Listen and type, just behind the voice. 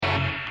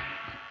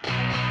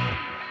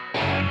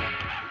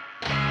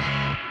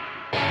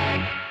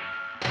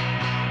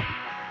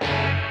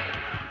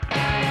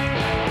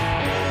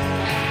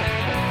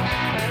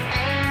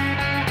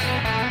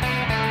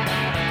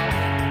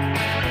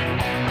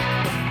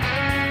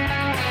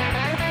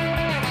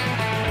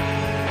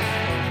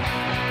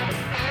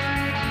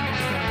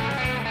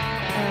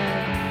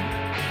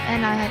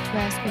had to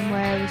ask him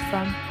where he was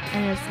from,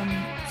 and it was from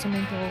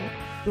something called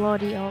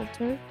Bloody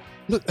Altar.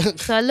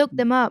 So I looked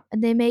them up,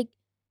 and they make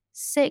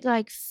sick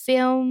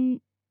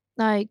film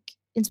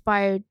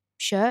inspired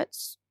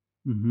shirts.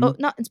 Mm-hmm. Oh,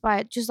 not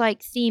inspired, just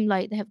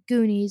themed. They have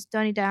Goonies,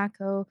 Donnie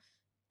Darko,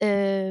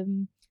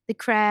 The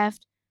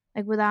Craft,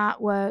 with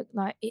artwork.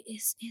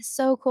 It's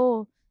so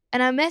cool.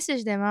 And I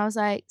messaged them. I was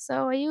like,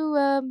 "So are you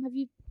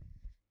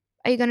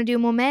are you gonna do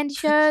more Mandy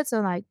shirts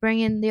or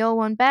bringing the old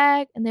one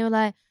back?" And they were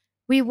like,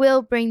 "We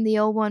will bring the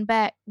old one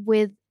back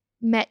with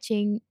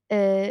matching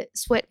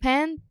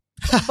sweatpants."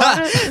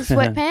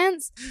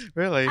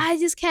 Really? I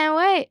just can't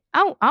wait.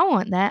 I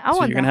want that. So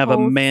want you're gonna that have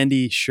whole... a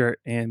Mandy shirt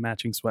and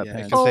matching Yeah,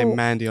 sweatpants. you can say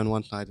Mandy on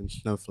one side and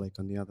Snowflake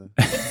on the other.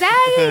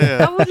 Exactly.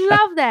 Yeah. I would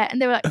love that.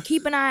 And they were like,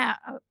 "Keep an eye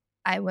out."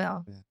 I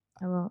will. Yeah.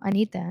 I will. I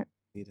need that.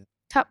 Need it.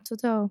 Top to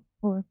toe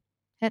or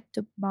head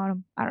to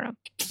bottom. I don't know.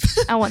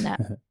 I want that.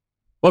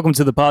 Welcome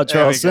to the Pod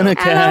There we Charles go.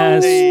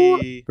 Cinecast,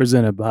 Hey.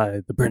 presented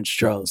by the Prince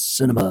Charles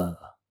Cinema.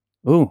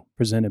 Ooh,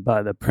 presented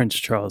by the Prince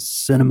Charles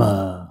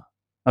Cinema.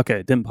 Okay,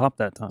 it didn't pop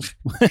that time.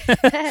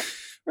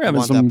 We're having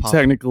want some that pop.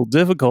 technical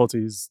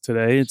difficulties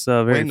today. It's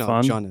very Wait, no,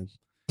 fun. John is.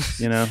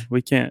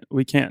 We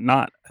can't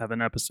not have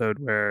an episode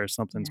where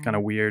something's Yeah. kind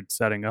of weird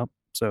setting up.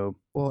 So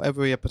Well,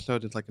 every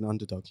episode is like an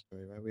underdog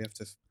story, right? We have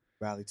to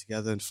rally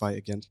together and fight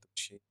against the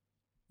machine.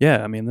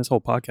 yeah, I mean, this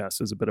whole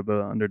podcast is a bit of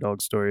an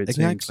underdog story. It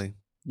Exactly. seems,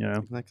 you know,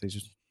 Exactly.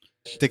 Just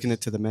sticking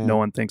it to the man. no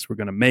one thinks we're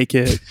gonna make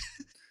it.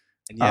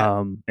 And yet,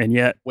 And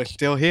yet, we're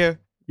still here.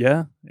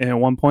 yeah. And at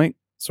one point,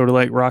 sort of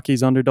like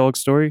Rocky's underdog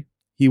story,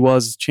 he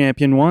was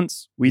champion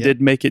once. We Yeah.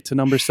 did make it to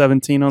number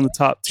 17 on the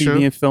top TV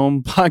True. and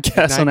film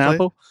podcast on Exactly.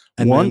 Apple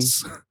And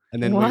once.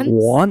 And then Once? we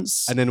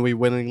Once. and then we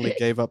willingly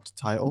gave up the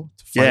title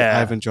to fight Yeah.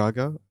 Ivan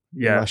Drago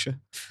in Yeah. Russia.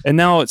 And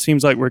now it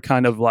seems like we're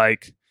kind of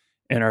like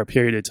in our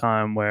period of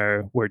time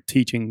where we're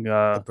teaching.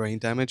 The brain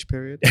damage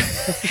period.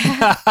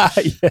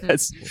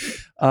 Yes.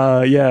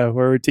 Where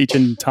we're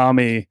teaching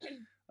Tommy,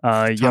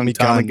 young Tommy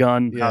Tommy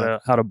Gunn. Gunn,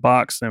 how to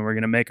box, and we're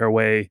gonna make our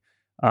way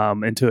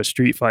into a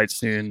street fight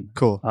soon.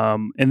 Cool.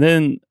 And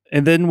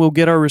then we'll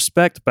get our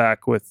respect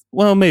back with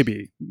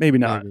maybe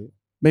not. Maybe.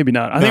 Maybe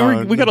not. I No,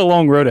 think we got a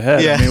long road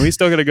ahead. Yeah. I mean, we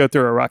still got to go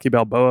through a Rocky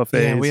Balboa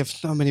phase. Yeah, we have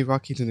so many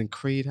Rockies, and then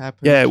Creed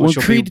happens. Yeah, when which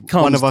will be Creed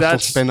comes, one of us will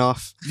that's- spin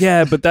off.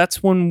 Yeah, but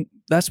that's when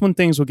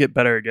things will get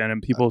better again,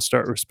 and people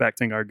start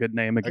respecting our good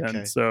name again.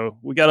 Okay. So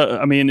we gotta.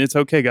 I mean, it's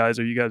okay, guys.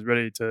 Are you guys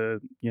ready to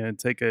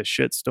take a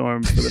shit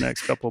storm for the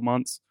next couple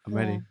months? I'm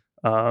ready.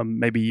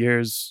 Maybe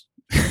years.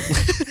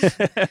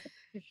 That's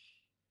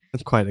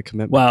quite a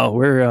commitment. Wow,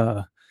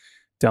 we're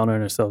down on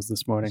ourselves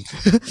this morning.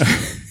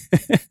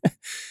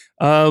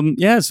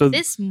 So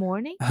This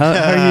morning? how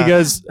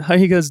are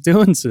you guys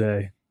doing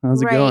today?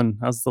 How's it Great. going?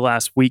 How's the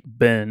last week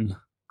been?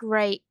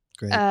 Great.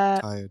 Great. Uh,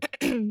 Tired.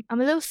 I'm a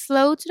little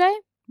slow today.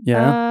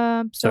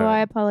 Yeah, So Sorry. I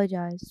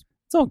apologize.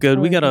 it's all good.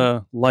 We got sorry.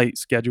 a light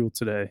schedule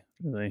today,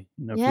 really,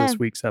 for Yeah. this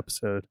week's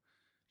episode.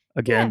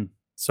 Again,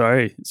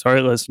 sorry,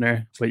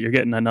 listener, but you're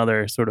getting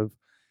another sort of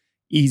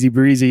easy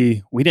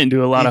breezy. We didn't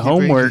do a lot of Easy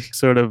breezy. homework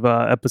sort of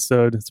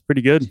episode. It's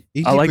pretty good.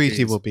 Easy I like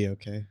breezy these. will be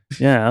okay.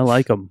 Yeah, I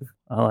like them.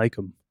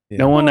 Yeah.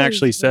 No one Always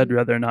actually said good.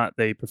 whether or not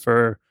they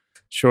prefer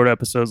short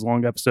episodes,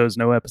 long episodes,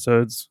 no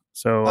episodes.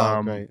 So,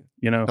 Oh, great.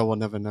 No one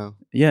never know.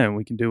 yeah,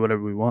 we can do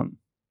whatever we want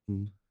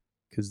Mm.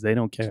 because they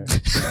don't care.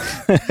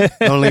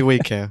 Only we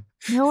care.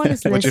 No one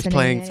is We're listening. just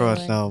playing for anyway.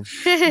 ourselves.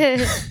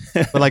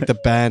 We're like the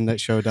band that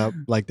showed up,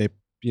 like they're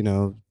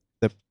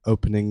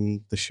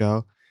opening the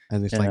show,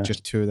 and it's Yeah. like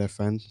just two of their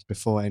friends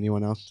before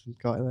anyone else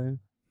got there.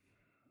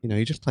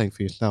 You're just playing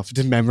for yourself.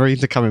 The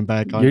memories are coming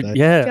back, aren't they?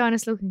 Yeah, John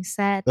is looking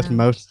sad. That's now.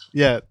 most.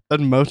 Yeah,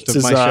 that's most This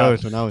of my is,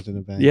 shows when I was in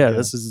a band. yeah.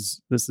 This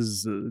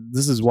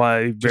is why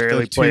I barely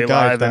those two play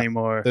guys live that-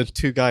 anymore. There's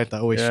two guys that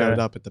always Yeah. showed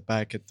up at the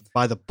back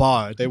by the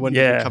bar. They wouldn't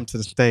Yeah. even come to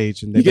the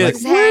stage, and You they'd be get-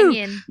 Just like,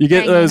 hanging. You get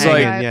hanging, those,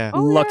 hanging. like, yeah.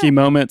 Oh, Lucky yeah.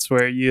 moments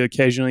where you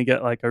occasionally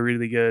get like a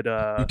really good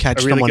you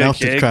catch a really someone good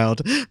else's gig.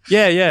 crowd.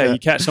 Yeah, Yeah. you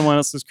catch someone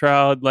else's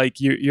crowd.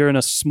 Like you're in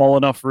a small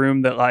enough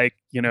room that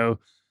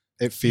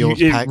It feels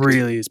it packed.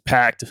 really is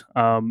packed.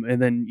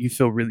 And then you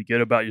feel really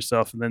good about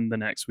yourself. And then the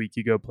next week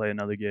you go play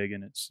another gig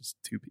and it's just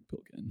two people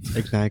again.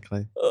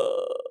 Exactly.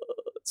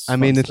 It's I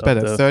mean, fun it's stuff,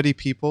 better. though. 30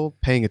 people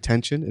paying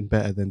attention and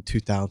better than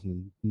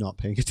 2,000 not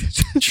paying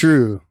attention.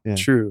 True, Yeah.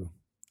 true.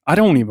 I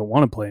don't even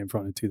want to play in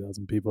front of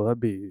 2,000 people. That'd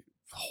be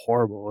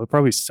horrible. It'd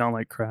probably sound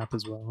like crap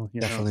as well.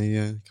 You know? Definitely,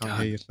 yeah. Can't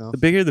God, hear yourself. The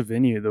bigger the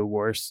venue, the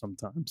worse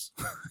sometimes.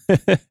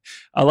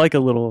 I like a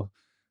little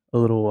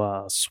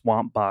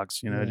swamp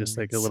box, Yeah. just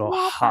like a little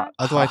Swamp hot,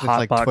 Otherwise, it's hot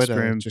like box Twitter,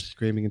 room. just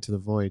screaming into the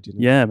void.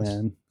 Yeah,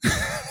 man.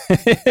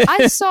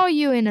 I saw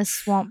you in a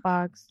swamp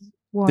box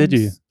once. Did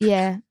you?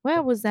 Yeah.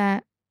 Where was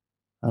that?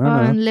 I don't know.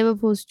 On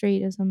Liverpool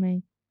Street or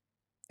something.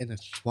 In a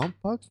swamp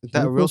box? Is that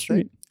a Liverpool real Street?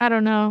 thing? I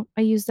don't know.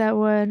 I used that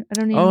word. I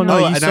don't even Oh know.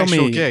 no, Oh, you an saw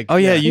actual me. gig. Oh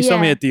yeah, Yeah. you saw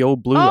me Yeah. at the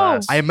old Blue Oh.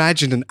 Last. I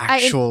imagined an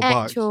actual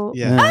box. actual-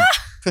 Yeah.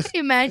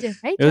 Imagine.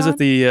 Hey, It was John.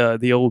 at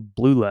the old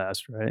Blue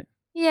Last, right?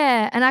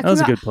 Yeah, and I That was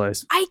a could. good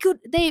place. I could.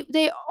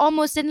 They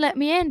almost didn't let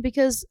me in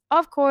because,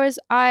 of course,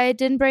 I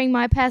didn't bring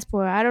my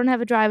passport. I don't have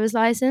a driver's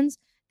license,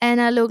 and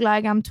I look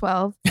like I'm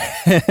 12.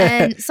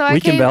 And so I we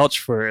can came. vouch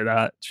for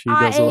that. She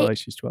does look I- like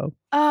she's 12.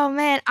 Oh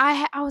man,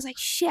 I was like,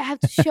 shit, I have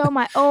to show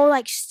my old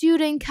like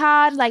student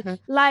card, like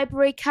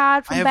library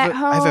card from back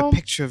home. I have a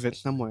picture of it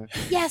somewhere.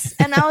 Yes,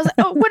 and I was like,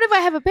 oh, what if I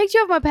have a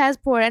picture of my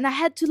passport? And I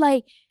had to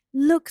like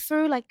look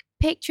through like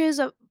pictures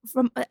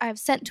from I've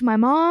sent to my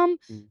mom.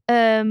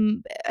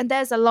 And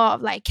there's a lot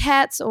of like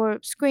cats or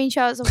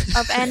screenshots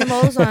of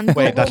animals on Wait,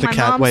 Google. that's a My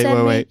cat. mom Wait, sent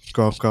me. wait.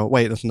 Go.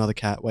 Wait, that's another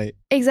cat. Wait.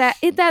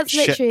 Exactly. That's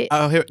Shit. literally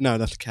Oh, here. No,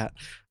 that's a cat.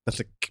 That's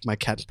my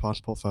cat's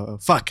passport photo.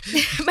 Fuck.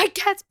 my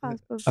cat's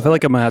passport. I feel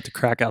like I'm gonna have to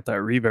crack out that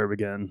reverb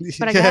again.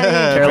 But I got it.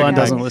 Caroline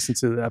Okay. doesn't listen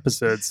to the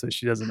episodes, so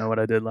she doesn't know what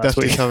I did last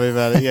Dusty week. told me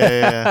about it.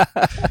 Yeah.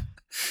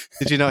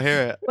 Did you not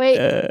hear it? Wait,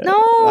 no,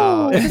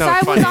 Oh, because no, I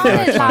was funny, on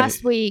no, it funny.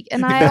 last week,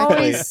 and I Exactly.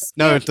 always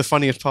No, it's the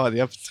funniest part of the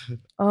episode.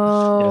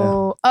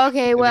 Oh,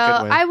 okay. In a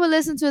Well, good way. I will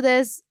listen to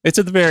this. It's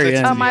at the very It's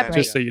end, on my just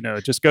break. so you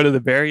know. Just go to the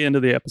very end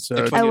of the episode.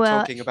 It's when I you're will.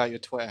 talking about your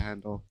Twitter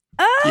handle.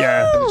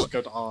 Yeah. And it Oh, just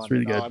goes on It's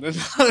really and good. on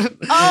and on.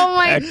 oh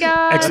my Ex-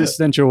 god.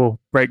 Existential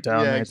breakdown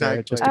Yeah, right there.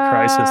 exactly. Just a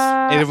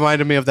crisis. It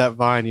reminded me of that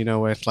Vine,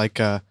 where it's like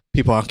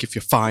people ask if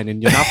you're fine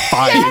and you're not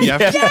fine. and you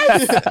have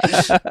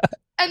Yes.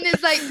 And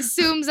it's like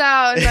zooms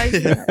out.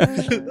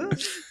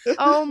 Like,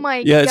 oh my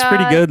god. Yeah, it's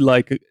pretty good.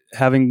 Like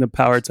having the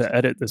power to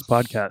edit this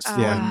podcast.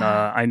 Yeah. And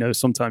I know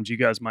sometimes you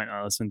guys might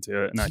not listen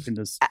to it, and I can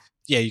just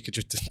Yeah, you could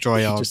just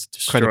destroy our just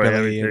destroy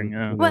credibility everything.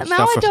 and- Yeah. But now I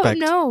don't self-respect.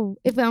 know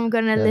if I'm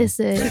gonna Yeah.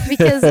 listen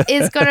because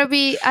it's gonna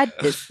be.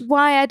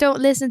 Why I don't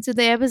listen to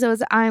the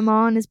episodes I'm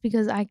on is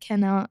because I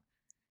cannot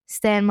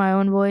stand my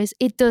own voice.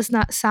 It does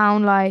not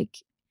sound like.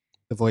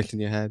 The voice in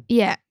your head.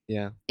 Yeah,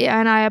 Yeah.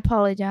 and I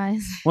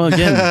apologize. Well,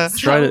 again,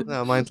 try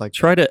No, mine's like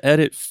to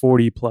edit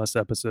 40 plus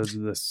episodes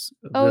of this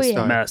Oh,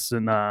 yeah. mess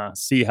and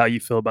see how you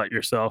feel about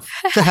yourself.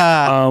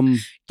 that.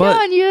 But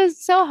John, you're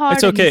so hard.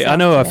 it's on okay. I yourself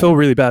know. I today. feel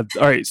really bad.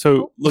 All right,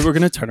 so look, we're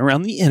gonna turn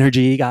around the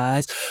energy,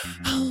 guys.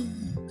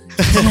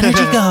 the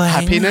energy going.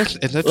 Happiness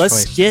is a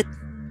Let's choice. get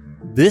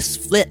this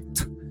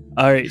flipped.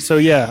 All right, so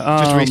yeah,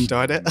 Just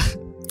restart it.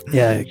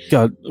 yeah.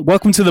 God,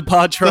 welcome to the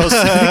Pod Charles.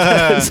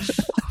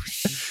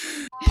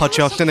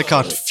 Podcast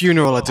Cinecast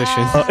funeral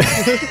edition.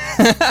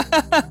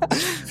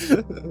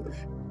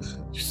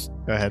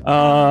 Go ahead.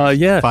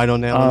 Yeah, Final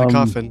nail in the um,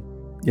 coffin.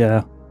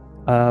 yeah.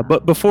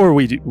 But before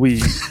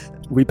we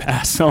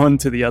pass on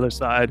to the other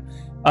side,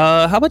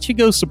 how about you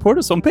go support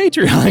us on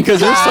Patreon because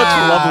there's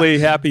such lovely,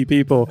 happy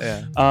people.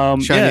 Yeah. yeah.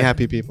 Shiny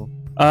happy people.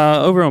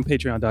 Over on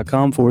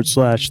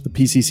patreon.com/the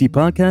PCC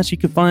podcast, you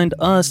can find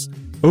us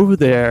over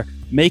there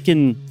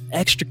making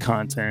extra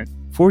content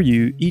for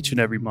you each and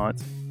every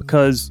month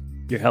because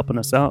you're helping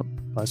us out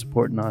by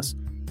supporting us.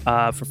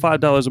 For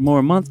 $5 or more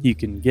a month, you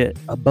can get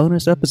a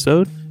bonus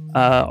episode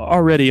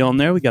already on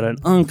there. We got an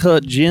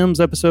Uncut Gems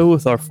episode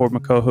with our former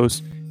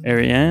co-host,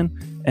 Ariane.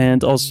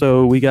 And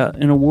also, we got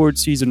an award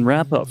season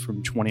wrap-up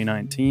from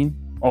 2019,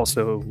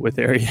 also with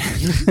Ariane.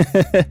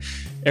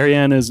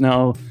 Ariane is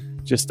now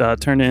just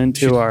turned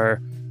into our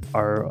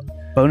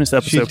bonus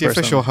episode She's the person.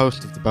 official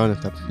host of the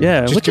bonus episode.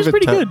 Yeah, Just which give is it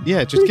pretty to- good.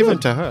 Yeah, just Pretty give good.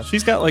 it to her.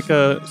 She's got like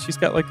a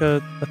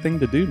thing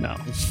to do now.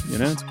 You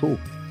know, it's cool.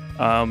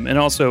 And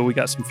also we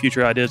got some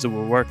future ideas that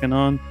we're working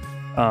on.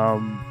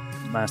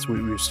 Last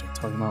week we were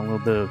talking about a little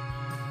bit of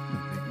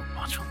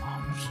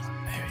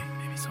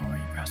maybe somewhere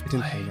you press We play.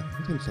 didn't say nothing.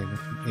 We didn't say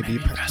nothing. Maybe Maybe you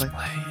press play.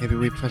 Maybe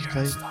we press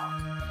play.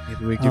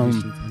 Maybe we give you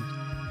some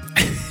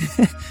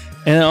time.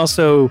 And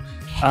also,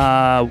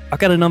 I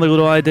got another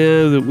little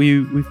idea that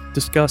we've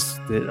discussed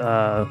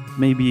that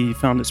maybe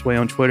found its way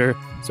on Twitter.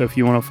 So if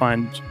you want to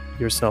find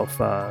yourself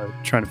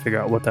trying to figure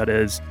out what that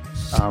is,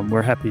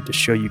 we're happy to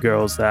show you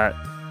girls that,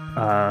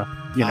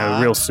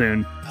 real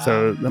soon.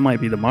 So that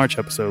might be the March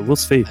episode. We'll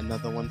see.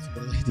 Another one for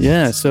the ladies.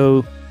 Yeah.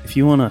 So if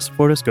you want to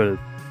support us, go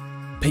to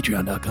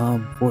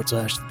patreon.com/the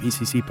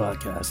PCC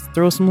podcast.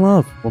 Throw us some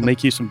love. We'll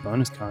make you some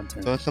bonus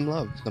content. Throw some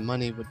love. The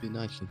money would be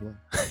nice as well.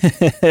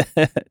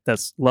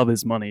 That's love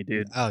is money,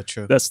 dude. Oh,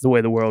 true. That's the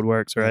way the world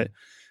works, right?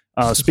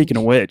 Speaking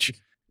of which,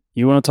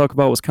 you want to talk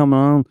about what's coming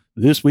on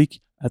this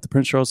week at the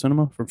Prince Charles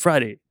Cinema from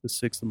Friday, the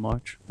 6th of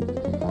March?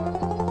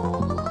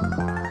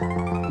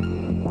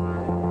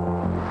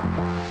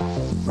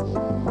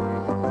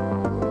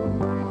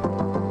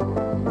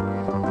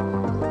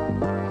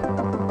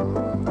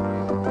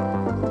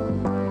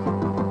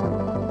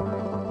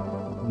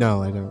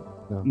 No, I don't.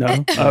 No. No?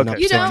 Not Okay.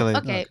 You don't? particularly.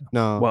 Okay.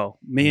 No. Well,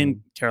 me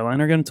and Caroline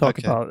are going to talk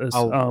Okay. about this.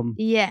 I'll-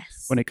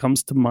 Yes. When it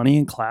comes to money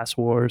and class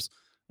wars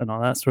and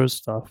all that sort of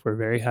stuff, we're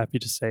very happy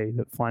to say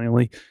that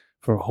finally,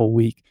 for a whole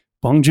week,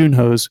 Bong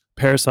Joon-ho's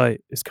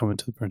Parasite is coming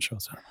to the Prince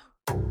Charles Cinema.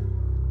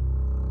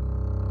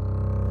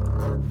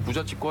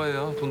 부잣집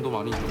과예요. 돈도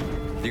많이 줘.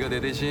 네가 내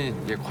대신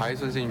얘 과외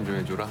선생님 좀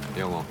해줘라.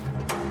 영어.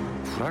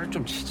 불화를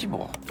좀 치지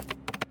뭐.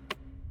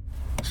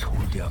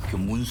 서울대학교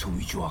문서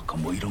위조학과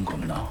뭐 이런 거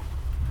없나?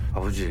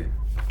 아버지,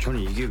 저는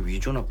이게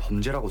위조나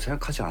범죄라고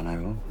생각하지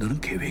않아요.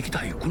 너는 계획이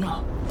다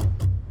있구나.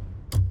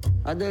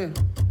 아들,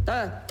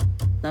 딸,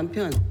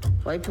 남편,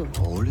 와이프.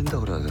 어울린다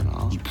그래야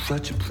되나? 이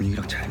부잣집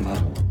분위기랑 잘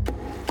맞아.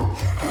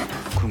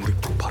 그럼 우리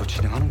바로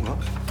진행하는 거야?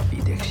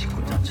 이댁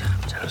식구는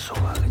참잘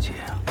속아, 그지?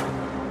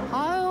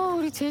 아유,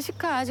 우리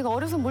제시카 아직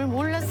어려서 뭘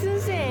몰라,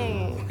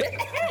 선생.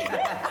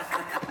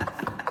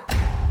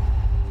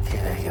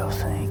 기백이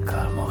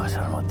없으니까 뭐가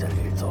잘못될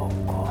일도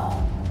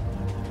없고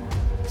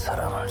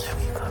사람을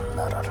죽이건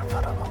나라를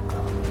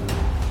팔아먹건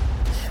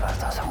시발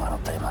다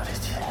상관없다 이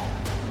말이지.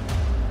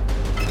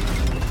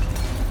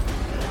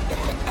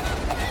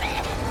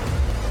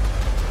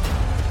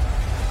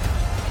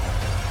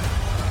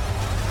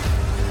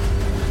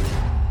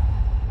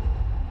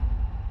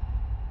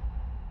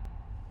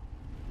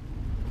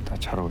 나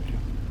잘 어울려.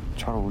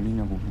 잘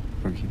어울리냐고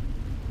여기.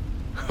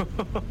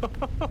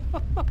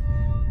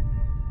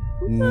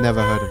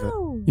 Never heard of it.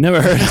 You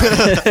never heard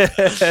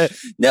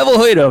Never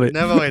heard of it.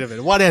 Never heard of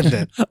it. What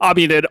ended? I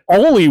mean, it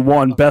only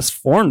won Best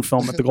Foreign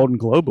Film at the Golden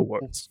Globe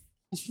Awards.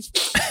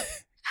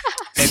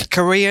 It's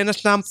Korean or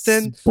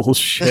something?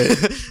 Bullshit.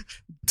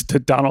 To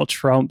Donald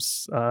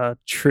Trump's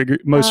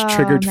most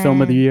triggered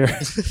film of the year.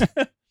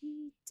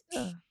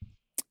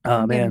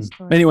 Oh, man.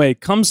 Anyway,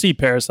 come see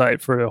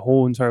Parasite for a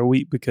whole entire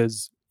week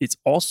because it's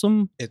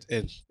awesome. It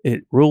is.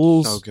 It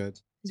rules. So good.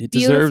 It's It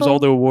deserves all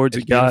the awards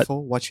It's it got.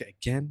 beautiful. Watch it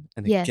again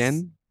and Yes.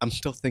 again. I'm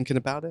still thinking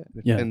about it.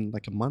 It's Yeah. been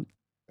like a month.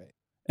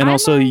 And I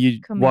also, might you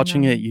come in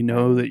watching on it, you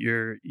know that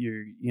you're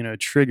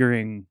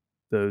triggering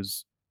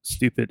those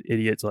stupid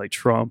idiots like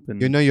Trump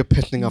and You know you're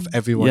pissing off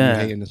everyone Yeah. you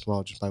hate in this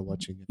world just by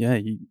watching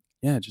it.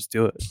 just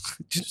do it.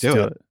 Just do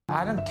it.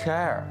 I don't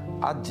care.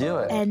 I'll do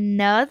it.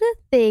 Another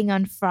thing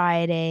on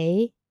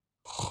Friday,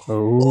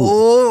 Oh,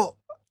 Oh,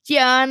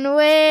 John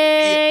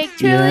Wick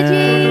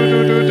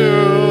trilogy.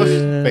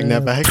 bring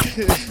that back.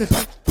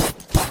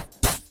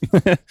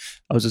 I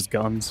was just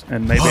guns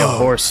and maybe a Whoa.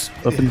 horse.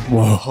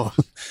 Whoa.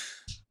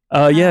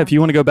 If you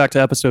want to go back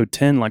to episode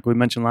 10, like we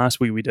mentioned last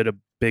week, we did a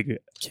big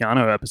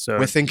Keanu episode.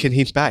 We're thinking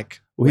he's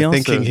back. We We're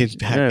thinking he's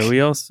back. Yeah,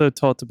 we also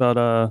talked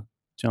about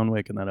John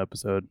Wick in that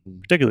episode,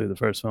 Mm. particularly the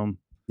first film.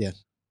 Yeah.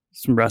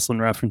 Some wrestling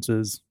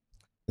references.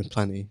 There's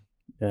plenty.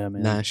 Yeah,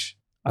 man. Nash.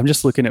 I'm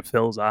just looking at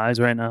Phil's eyes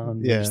right now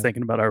and Yeah. just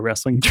thinking about our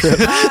wrestling trip.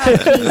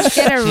 Please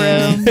get a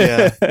room.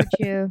 Yeah. For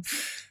you.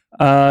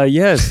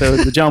 So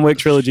the John Wick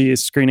trilogy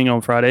is screening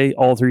on Friday.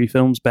 All three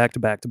films back to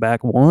back to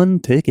back. One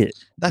ticket.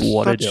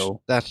 What a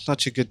deal. That's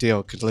such a good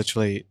deal because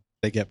literally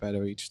they get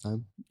better each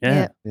time.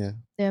 Yeah. Yeah.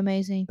 They're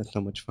amazing. That's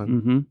so much fun.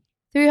 Mm-hmm.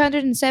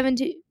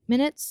 370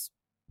 minutes.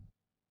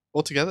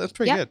 Altogether, that's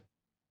pretty Yeah. good.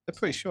 They're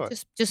pretty short.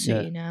 Just so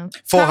Yeah. you know.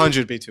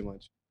 400 be too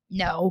much.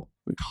 No.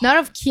 Not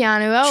of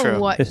Keanu. Oh, True.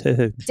 what?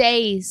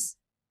 Days.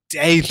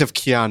 Days of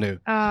Keanu.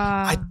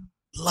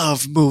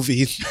 Love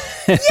movies.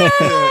 Yes!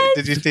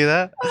 Did you see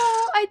that?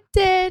 Oh, I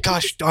did.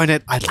 Gosh darn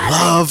it. I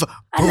love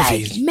I like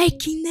movies.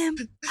 making them.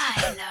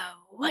 I love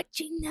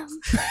watching them.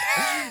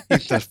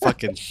 He's a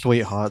fucking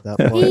sweetheart, that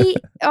boy.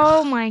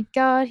 Oh my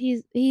God,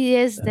 he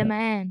is the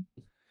man.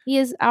 He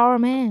is our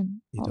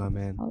man. He's our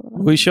man.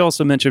 We should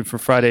also mention for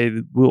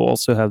Friday, we'll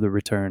also have the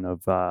return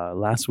of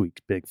last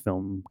week's big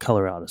film,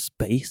 Color Out of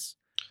Space.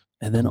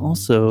 And then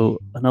also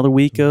another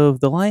week of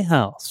The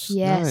Lighthouse.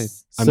 Yes.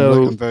 Nice.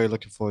 So- I'm very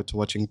looking forward to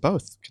watching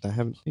both because I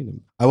haven't seen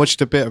them. I watched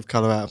a bit of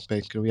Color Out of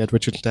Space because we had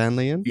Richard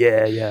Stanley in,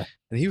 Yeah.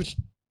 and he was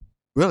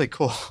really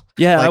cool.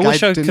 Yeah, Like, I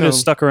wish I didn't could have know-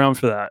 stuck around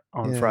for that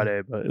on Yeah.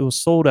 Friday, but it was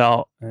sold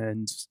out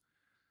and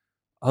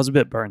I was a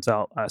bit burnt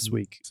out last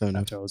week Fair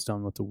enough. after I was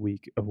done with the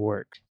week of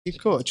work. He's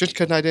cool. Just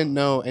because I didn't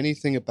know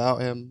anything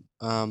about him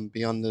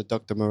beyond the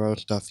Dr. Moreau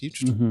stuff, he's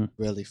just Mhm.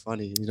 really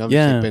funny. He's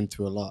obviously Yeah. been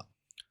through a lot.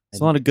 It's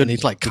a lot of good And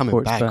he's like coming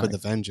reports back with back.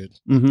 a vengeance.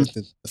 Mhm. This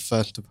is the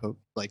first of hope.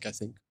 Like I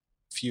think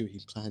few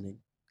he's planning.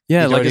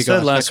 Yeah, He's like I already got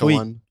said a last second week,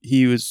 one.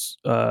 he was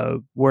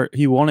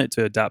he wanted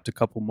to adapt a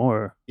couple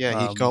more.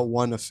 Yeah, he's got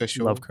one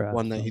official Lovecraft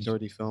one that he's films.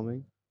 already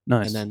filming,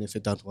 Nice. and then if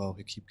it does well,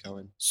 he'll keep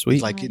going. Sweet.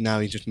 He's like Nice. now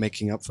he's just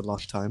making up for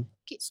lost time.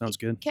 Sounds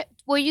good.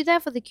 Were you there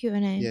for the Q&A?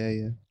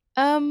 Yeah.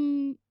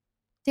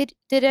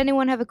 Did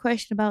anyone have a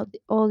question about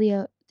all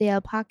the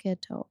alpaca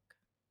talk?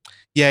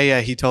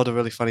 Yeah. He told a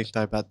really funny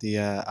story about the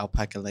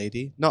alpaca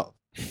lady, not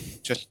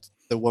just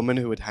the woman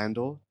who would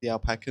handle the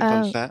alpacas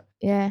on Oh. set.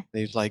 Yeah.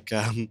 They was like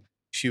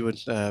she would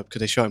because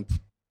they shot in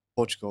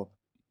Portugal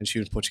and she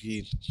was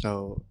Portuguese,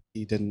 so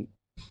he didn't.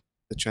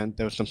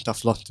 There was some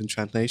stuff lost in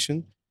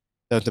translation.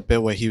 There was a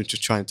bit where he was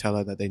just trying to tell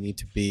her that they need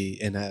to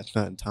be in at a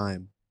certain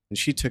time, and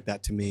she took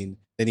that to mean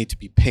they need to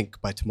be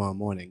pink by tomorrow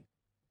morning.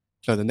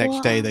 So the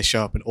next day What? they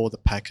show up and all the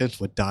packers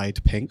were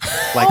dyed pink,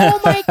 like Oh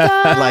my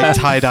God. like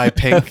tie-dye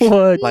pink,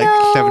 What? like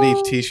No.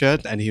 70s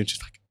t-shirt, and he was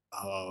just like,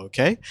 oh,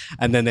 okay.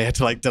 And then they had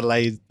to like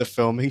delay the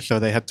filming, so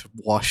they had to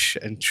wash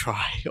and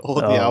dry all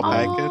the Oh.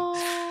 alpacas.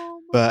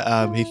 Oh my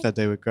But he God. said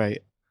they were great.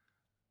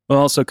 Well,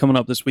 also coming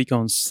up this week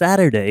on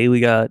Saturday, we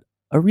got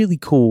a really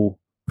cool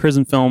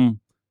prison film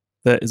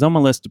that is on my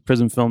list of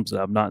prison films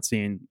that I've not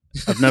seen.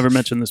 I've never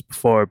mentioned this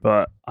before,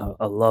 but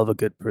I love a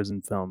good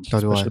prison film, So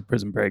do I. especially a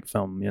prison break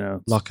film. You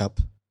know, Lock Up.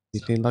 You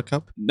seen Lock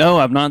Up? No,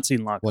 I've not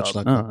seen Lock Watch Up.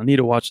 Lock No, Up. I need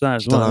to watch that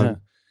as well.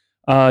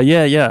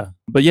 Stallone. Yeah.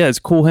 But yeah, it's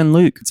Cool Hen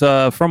Luke. It's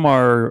from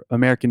our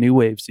American New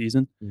Wave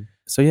season. Mm.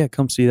 So yeah,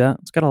 come see that.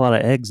 It's got a lot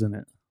of eggs in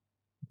it.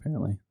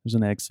 apparently. There's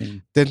an egg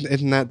scene.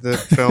 Isn't that the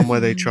film where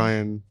they try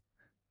and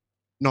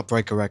not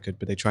break a record,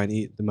 but they try and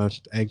eat the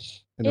most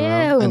eggs in a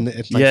row? Ew. And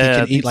it's like Yeah, he I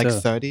can think eat like so.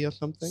 30 or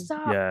something?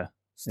 Stop. Yeah.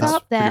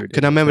 Stop that.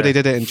 Because I remember they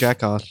did it in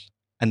Jackass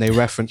and they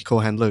referenced Cool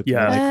Hand Luke.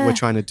 Yeah. Yeah. Like, we're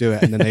trying to do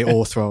it. And then they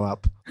all throw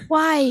up.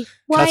 Why?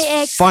 Why That's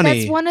eggs? funny.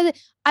 That's one of the.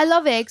 I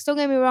love eggs. Don't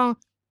get me wrong,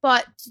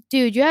 but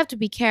dude, you have to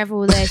be careful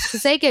with eggs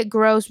because they get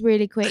gross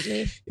really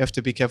quickly. You have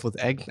to be careful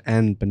with eggs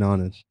and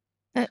bananas.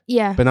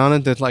 Yeah. Banana,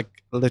 there's like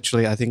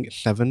literally, I think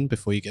 7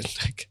 before you get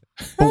sick.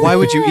 But why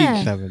would you Yeah.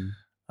 eat 7,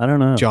 I don't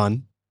know.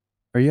 John?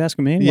 Are you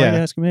asking me? Why Yeah. are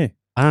you asking me?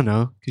 I don't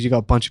know. Because you got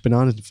a bunch of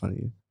bananas in front of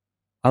you.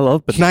 I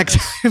love Snack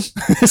bananas.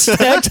 time.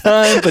 Snack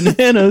time,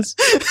 bananas.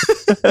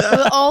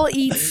 We'll all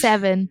eat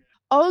 7.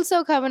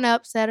 Also coming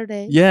up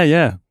Saturday.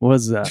 Yeah. What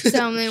was that?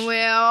 Something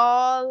we're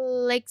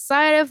all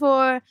excited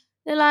for.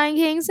 The Lion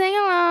King sing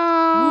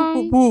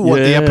along. What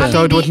the Yeah. episode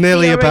I mean, was the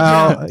nearly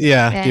about. original.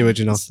 Yeah, the Yeah.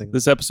 original thing.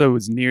 This episode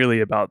was nearly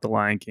about The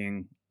Lion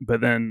King,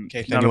 but then In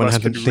case none of anyone us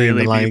hasn't could seen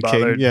really The Lion be King.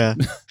 bothered. Yeah.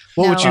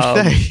 What would you No.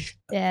 say?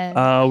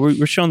 Yeah.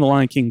 We're showing The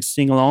Lion King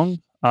sing along.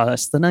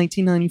 That's the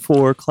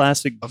 1994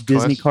 classic Of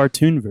Disney course.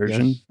 cartoon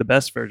version, the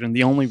best version,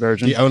 the only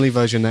version. The only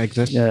version that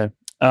exists. Yeah.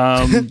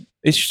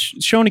 It's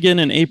shown again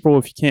in April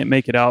if you can't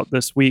make it out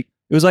this week.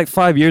 It was like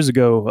 5 years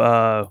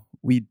ago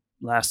we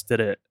last did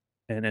it.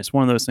 And it's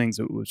one of those things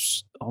that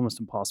was almost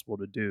impossible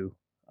to do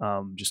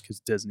just because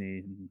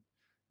Disney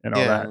and all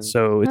Yeah. that.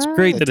 So it's Oh.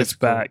 great that It's it's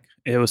back.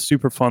 It was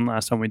super fun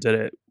last time we did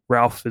it.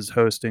 Ralph is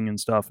hosting and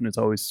stuff, and it's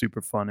always super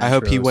fun. I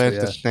hope he intro, wears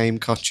so the same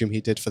costume he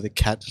did for the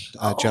cat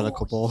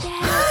Jellicle Ball.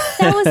 Yes,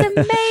 that was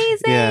amazing.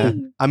 Yeah.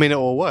 I mean, it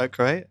will work,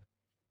 right?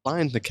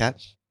 Lion's the cat.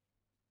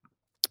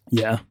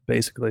 yeah,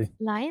 basically.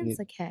 Lions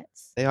are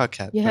cats. They are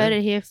cats. You right? heard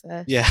it here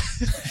first. Yeah.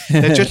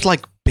 They're just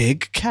like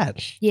big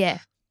cats. Yeah.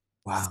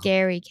 Wow.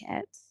 Scary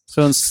cats.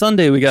 So on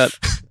Sunday we got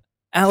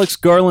Alex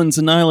Garland's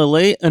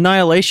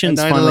Annihilation's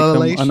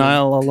finally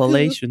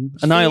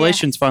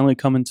Annihilation's finally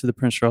coming to the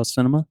Prince Charles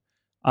Cinema.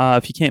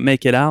 If you can't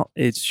make it out,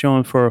 it's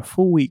showing for a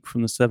full week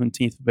from the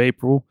 17th of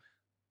April.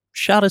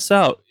 Shout us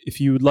out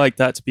if you would like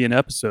that to be an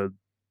episode,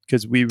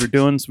 because we were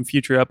doing some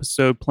future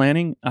episode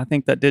planning. I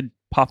think that did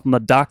pop on the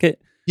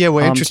docket. Yeah,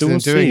 we're So interested we'll in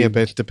doing see. it,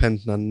 but it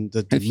depends on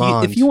the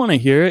demand. If you want to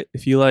hear it,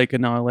 if you like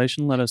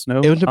Annihilation, let us know.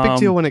 It was a big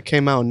deal when it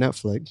came out on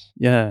Netflix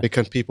Yeah.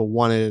 because people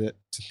wanted it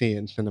to see it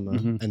in cinema,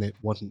 Mhm. and it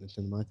wasn't in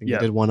cinema. I think Yeah.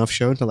 they did one-off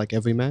shows to like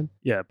Everyman,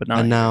 Yeah, but not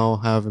and now,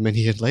 however many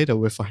years later,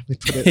 we're finally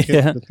put it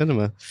Yeah. in the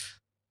cinema.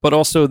 But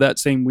also that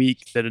same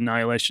week, that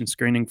Annihilation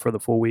screening for the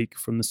full week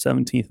from the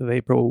 17th of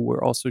April,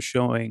 we're also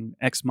showing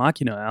Ex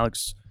Machina,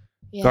 Alex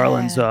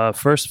Garland's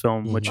first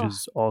film, which Mhm.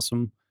 is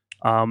awesome.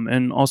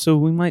 And also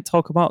we might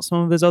talk about some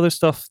of his other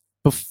stuff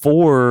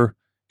before.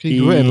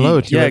 He's written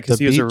loads. He Yeah, wrote because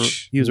The he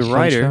Beach, was a The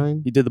writer.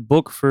 Sunshine. He did the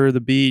book for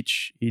The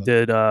Beach. He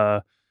did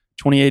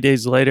 28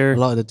 Days Later. A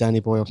lot of the Danny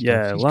Boyle stuff.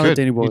 Yeah, a He's lot good. of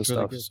Danny Boyle He's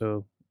really stuff. good.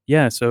 So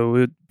yeah, so it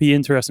would be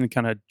interesting to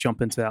kind of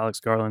jump into Alex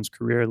Garland's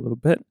career a little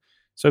bit.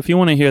 So if you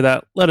want to hear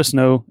that, let us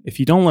know. If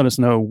you don't let us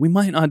know, we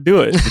might not do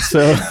it.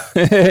 So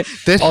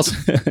This also,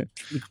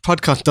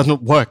 podcast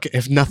doesn't work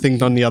if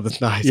nothing's on the other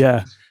side.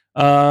 yeah.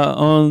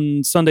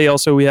 On Sunday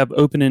also we have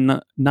Opening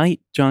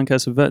Night, John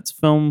Cassavetes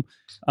film.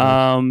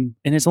 And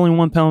it's only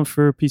 £1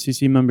 for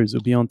PCC members.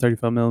 It'll be on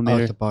 35 Oh,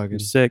 millimeter. it's a bargain.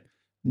 Sick.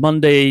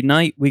 Monday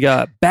night we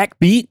got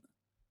Backbeat.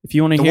 If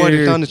you want to The word is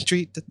hear on the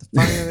street that the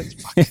fire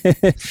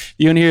is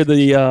you want to hear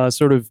the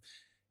sort of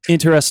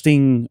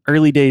interesting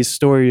early days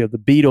story of the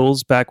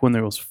Beatles back when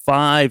there was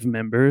 5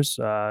 members.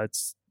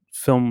 It's a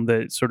film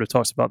that sort of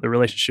talks about the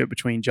relationship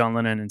between John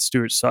Lennon and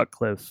Stuart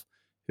Sutcliffe,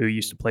 who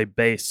used to play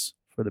bass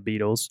for the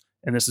Beatles.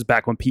 And this is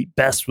back when Pete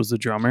Best was the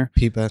drummer.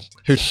 Pete Best,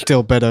 who's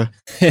still better.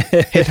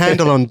 His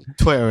handle on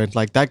Twitter is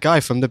like that guy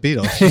from the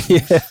Beatles.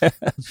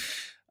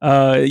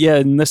 Yeah,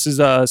 and this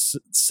is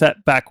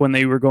set back when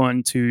they were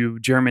going to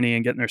Germany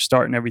and getting their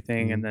start and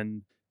everything. And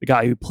then the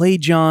guy who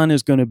played John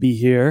is going to be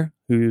here,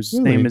 whose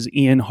Really? name is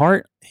Ian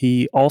Hart.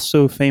 He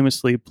also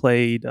famously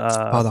played...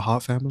 Part of the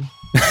Hart family.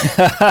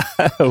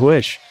 I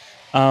wish.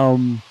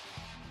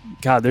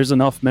 God, there's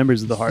enough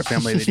members of the Hart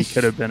family that he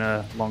could have been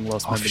a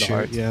long-lost member of the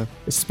Hart. Yeah.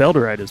 It's spelled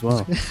right as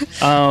well.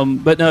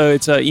 But no,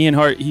 it's Ian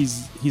Hart.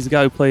 He's the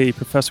guy who played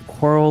Professor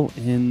Quirrell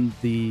in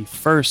the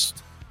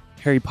first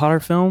Harry Potter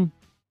film.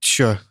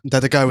 Sure.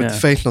 That the guy with Yeah. the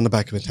face on the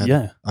back of his head.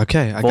 Yeah.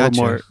 Okay, I got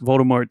you.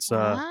 Voldemort's Voldemort's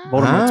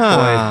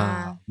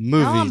boy.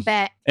 Movie. Now I'm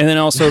back. And then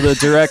also the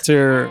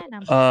director And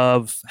I'm-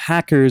 of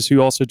Hackers, who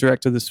also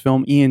directed this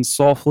film, Ian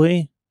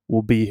Softly,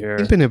 will be here.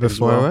 He's been here as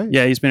before, well. right?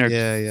 Yeah, he's been here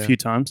Yeah, a few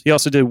times. He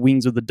also did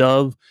Wings of the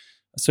Dove.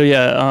 So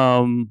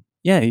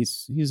yeah,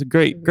 he's a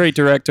great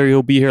director.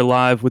 He'll be here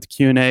live with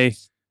Q&A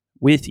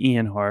with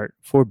Ian Hart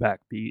for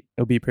Backbeat.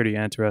 It'll be pretty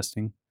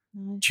interesting.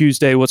 Nice.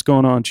 Tuesday, what's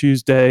going on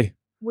Tuesday?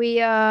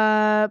 We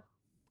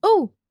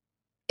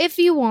if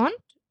you want,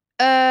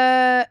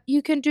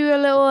 you can do a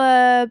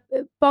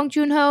little Bong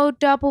Joon-ho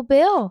double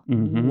bill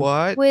Mhm.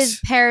 What? with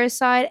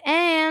Parasite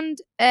and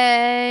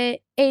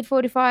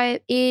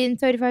 8:45 in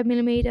 35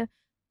 millimeter.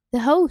 The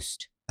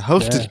Host. The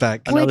host Yeah. is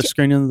back. Another Which-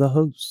 screening of The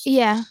Host.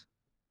 Yeah.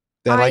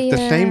 They're like the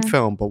same I,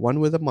 film, but one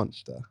with a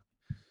monster.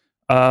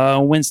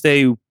 On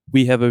Wednesday,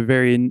 we have a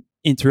very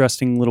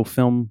interesting little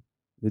film.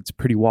 It's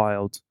pretty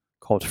wild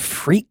called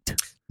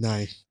Freaked.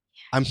 Nice.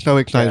 I'm so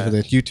excited Yeah. for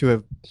this. You two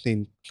have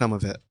seen some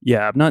of it.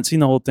 Yeah, I've not seen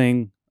the whole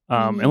thing,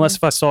 neither. unless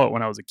if I saw it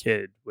when I was a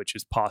kid, which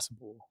is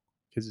possible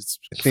because it's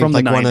It from seems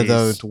the like one of 90s.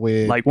 those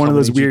weird, like one of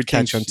those comedies you'd weird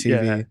catch things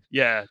on TV.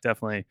 Yeah,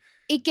 definitely.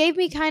 it gave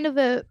me kind of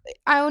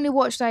I only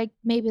watched like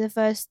maybe the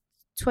first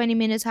 20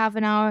 minutes, half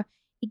an hour.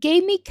 It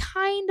gave me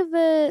kind of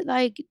a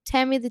like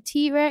Tammy the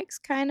T-Rex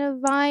kind of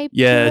vibe.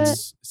 Yeah, to it.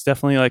 it's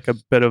definitely like a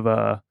bit of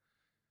a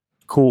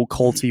cool,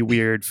 culty,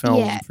 weird film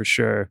Yeah. for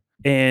sure.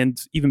 And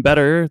even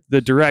better,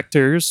 the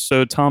directors.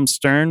 So Tom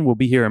Stern will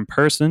be here in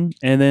person,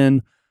 and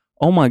then,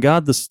 oh my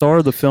God, the star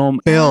of the film,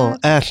 Bill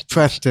S.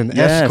 Preston,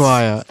 Yes.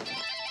 Esquire,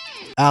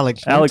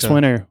 Alex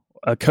Winter,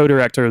 a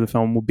co-director of the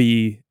film, will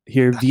be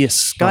here via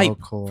Skype. So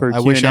cool. for I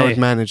wish I Q&A. was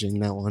managing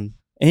that one.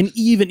 And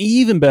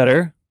even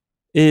better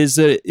is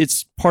that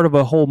it's part of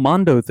a whole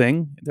Mondo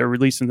thing. They're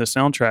releasing the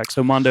soundtrack.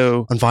 So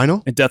Mondo On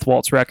vinyl? and Death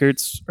Waltz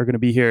Records are going to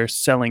be here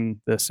selling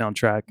the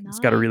soundtrack. It's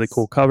got a really Nice.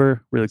 cool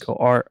cover, really cool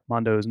art.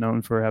 Mondo is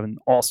known for having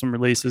awesome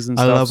releases and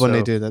I stuff. love when so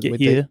they do that. get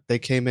They, here. they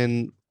came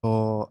in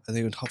for, I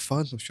think it was Hot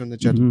Fuzz. I'm sure they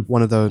did Mhm.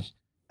 one of those.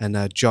 And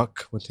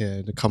Jock was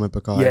here, the comic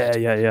book artist.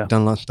 Yeah.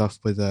 Done a lot of stuff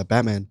with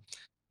Batman.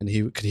 And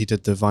he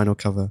did the vinyl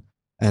cover.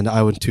 And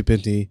I was too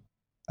busy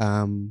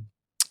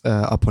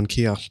up on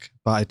kiosk.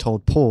 But I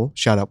told Paul,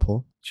 shout out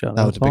Paul, Shout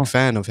I out was a Paul. big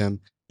fan of him.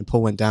 And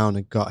Paul went down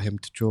and got him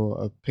to draw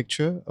a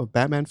picture of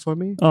Batman for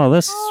me. Oh,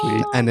 that's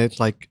sweet. And it's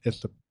like,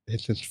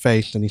 it's his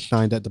face, and he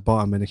signed at the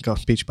bottom, and it's got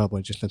a speech bubble,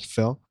 and it just says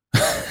Phil.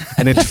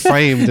 And it's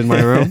framed in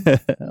my room. Oh,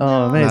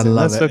 And I amazing.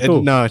 love That's it. so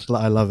cool.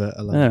 I love it.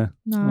 I love it. Yeah.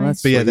 Well, Nice.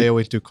 that's But yeah, sweet. they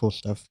always do cool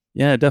stuff.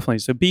 Yeah, definitely.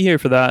 So be here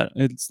for that.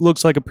 It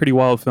looks like a pretty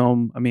wild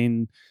film. I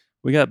mean,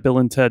 we got Bill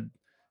and Ted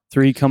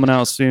 3 coming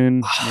out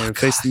soon. Oh,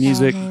 Face the God.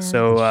 Music. Oh, man.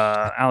 So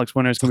Alex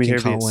Winter is going to be here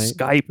Fucking via can't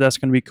Skype. That's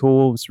going to be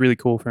cool. It's really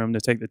cool for him to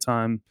take the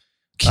time.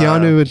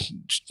 Keanu would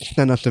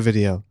send us a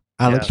video.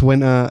 Alex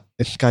Winter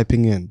is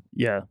Skyping in.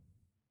 Yeah.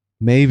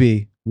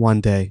 Maybe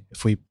one day,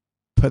 if we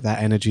put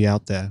that energy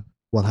out there,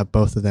 we'll have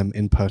both of them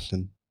in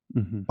person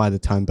Mm-hmm. by the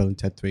time Bill and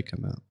Ted 3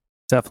 come out.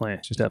 Definitely.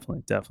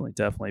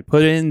 Definitely.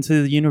 Put it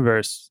into the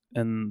universe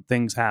and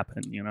things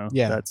happen, you know?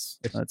 Yeah.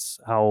 That's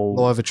how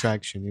Law of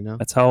attraction, you know?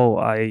 that's how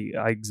I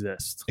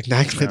exist.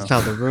 Exactly. you That's know?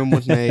 how the room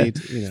was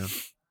made, you know.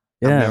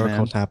 How Yeah, man.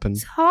 miracles happen.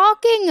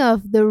 Talking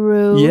of the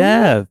room.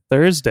 Yeah,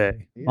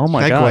 Thursday. Oh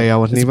my Segue, God. I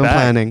wasn't It's even back.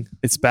 planning.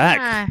 It's back.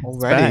 Ah,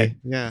 Already. back.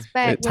 Yeah.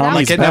 back Tommy's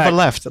Like without- it back. never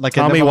left. Like it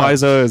Tommy never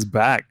left. Wiseau is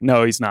back.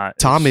 No, he's not.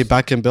 Tommy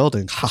back in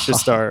building. It's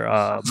just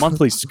our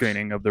monthly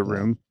screening of the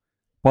room.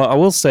 Well, I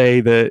will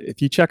say that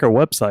if you check our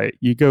website,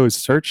 you go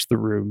search the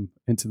room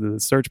into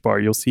the search bar,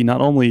 you'll see not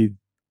only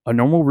a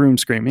normal room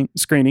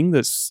screening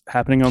that's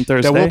happening on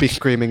Thursday. There will be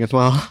screaming as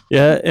well.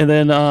 Yeah, and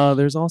then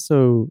there's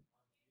also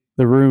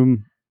the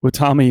room with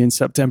Tommy in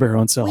September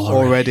on sale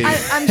Already.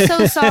 I'm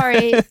so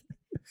sorry.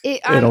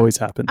 It I'm, always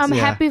happens. I'm Yeah.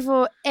 happy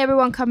for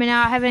everyone coming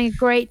out, having a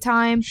great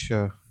time.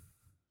 Sure.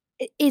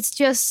 It's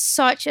just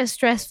such a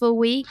stressful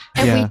week,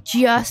 and Yeah. we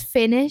just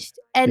finished,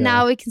 and Yeah.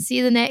 now we can see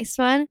the next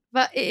one.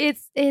 But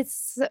it's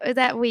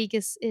that week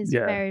is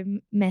Yeah.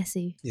 very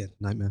messy, Yeah,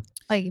 nightmare.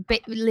 like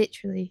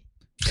literally.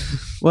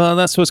 Well,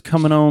 that's what's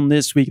coming on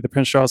this week at the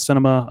Prince Charles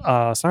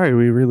Cinema. Sorry,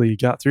 we really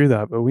got through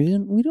that, but we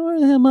don't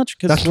really have much.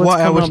 That's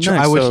why I was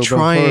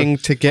trying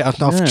to get us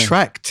off Yeah.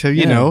 track to,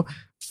 you Yeah. know,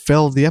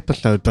 fill the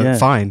episode, but Yeah.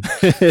 fine.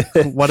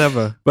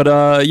 Whatever.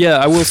 But yeah,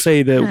 I will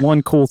say that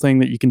one cool thing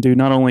that you can do,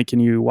 not only can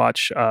you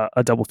watch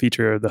a double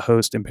feature of The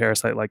Host and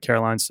Parasite, like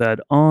Caroline said,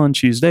 on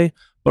Tuesday,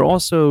 but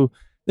also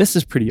this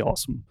is pretty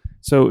awesome.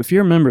 So if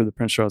you're a member of the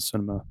Prince Charles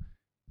Cinema,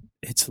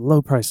 it's a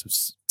low price of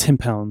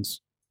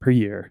 £10 per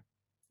year.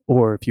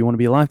 Or if you want to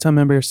be a lifetime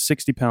member,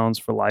 £60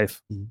 for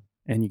life,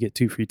 and you get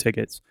 2 free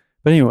tickets.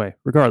 But anyway,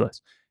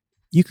 regardless,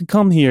 you can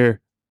come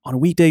here on a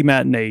weekday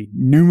matinee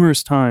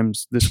numerous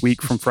times this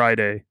week from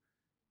Friday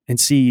and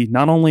see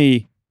not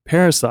only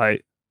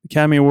Parasite,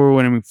 Academy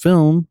Award-winning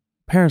film,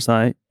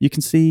 Parasite, you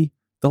can see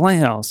The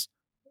Lighthouse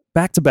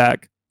back to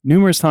back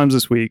numerous times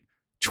this week,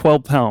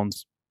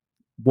 £12.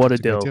 What a It's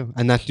a good deal. deal.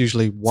 And that's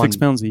usually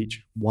 £6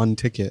 each. one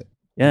ticket.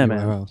 Yeah,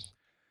 anywhere man. else.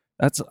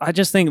 I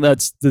just think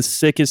that's the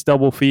sickest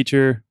double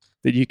feature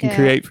that you can Yeah.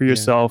 create for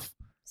yourself.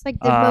 It's like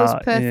the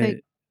most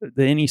perfect.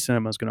 That any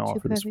cinema is going to two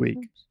offer this perfect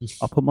week. films.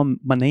 I'll put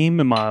my name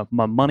and my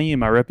money and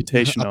my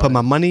reputation I on put it.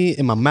 my money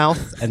in my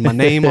mouth and my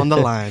name on the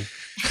line.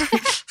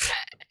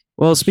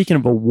 Well, speaking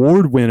of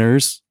award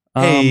winners,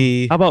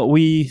 Hey. how about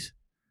we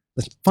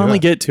Let's do finally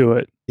it. get to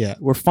it? Yeah.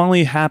 We're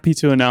finally happy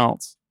to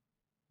announce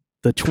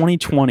the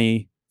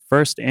 2020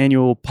 first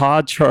annual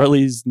Pod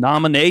Charlie's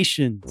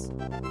nominations.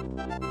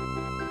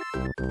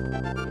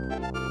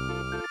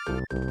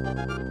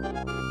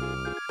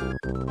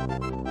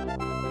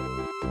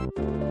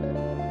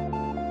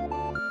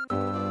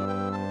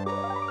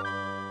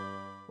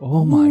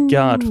 Oh my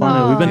God!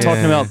 Finally, we've been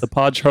talking Yeah. about the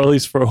Pod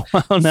Charlies for a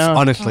while now.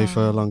 Honestly,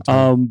 for a long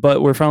time.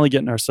 But we're finally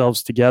getting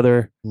ourselves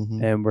together,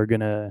 Mhm. and we're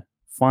gonna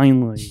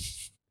finally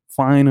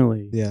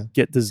finally Yeah.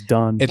 get this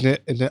done. Isn't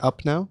it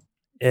up now?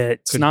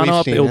 It's 'Cause not we've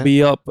up. seen It'll it.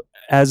 be up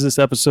as this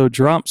episode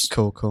drops.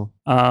 Cool.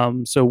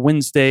 So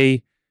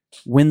Wednesday,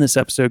 when this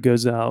episode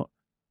goes out,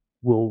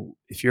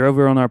 if you're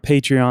over on our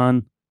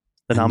Patreon,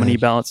 the And nominee then-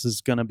 ballots is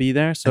going to be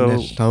there. And So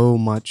there's so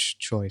much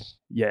choice.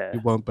 yeah,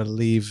 You won't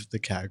believe the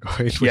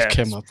categories we yeah,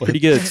 came it's up with. pretty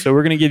good. So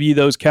we're going to give you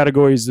those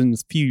categories in a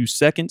few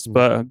seconds.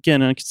 But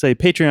again, I can say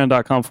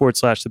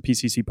patreon.com/the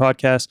PCC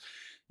podcast.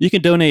 You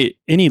can donate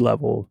any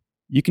level.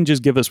 You can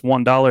just give us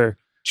 $1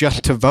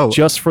 Just to vote.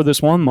 just for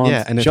this 1 month,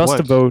 Yeah, and it just to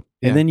works. vote,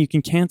 Yeah. and then you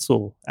can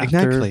cancel after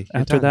Exactly.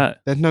 You're after done.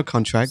 that. There's no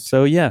contract.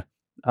 So yeah,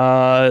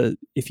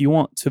 if you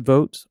want to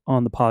vote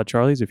on the Pod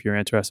Charlies, if you're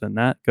interested in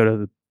that, go to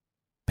the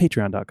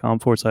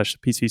patreon.com/the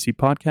PCC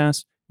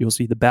podcast. You'll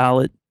see the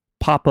ballot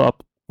pop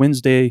up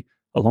Wednesday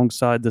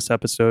alongside this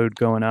episode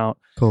going out.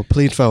 Cool.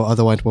 Please vote,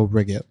 otherwise we'll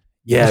rig it.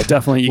 Yeah,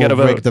 definitely. You We'll got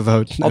to rig vote. the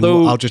vote. and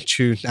Although- I'll just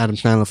choose Adam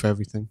Sandler for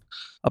everything.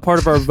 A part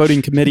of our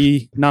voting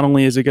committee, not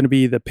only is it going to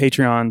be the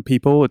Patreon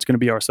people, it's going to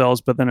be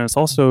ourselves, but then it's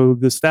also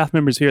the staff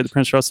members here at the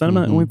Prince Charles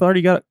Cinema, and Mhm. we've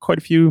already got quite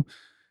a few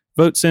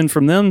votes in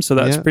from them, so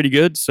that's Yeah. pretty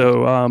good.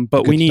 So,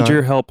 but we Good need start.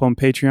 your help on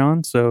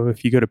Patreon. So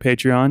if you go to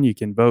Patreon, you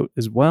can vote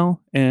as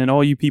well. And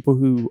all you people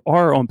who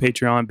are on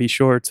Patreon, be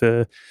sure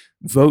to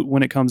vote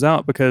when it comes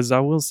out, because I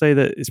will say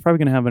that it's probably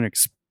going to have an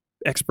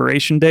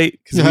expiration date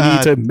because we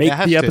need to It make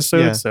has the to, episode.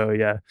 yeah. So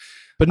yeah,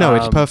 But no,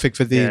 it's Um, perfect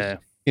for the,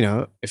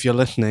 yeah. if you're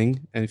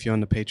listening and if you're on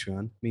the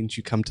Patreon, it means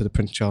you come to the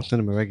Prince Charles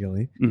Cinema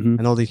regularly. Mhm.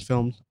 And all these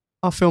films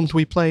are films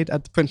we played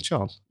at the Prince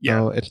Charles. Yeah.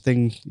 So it's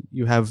things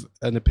you have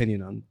an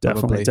opinion on.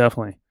 Definitely, probably.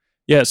 definitely.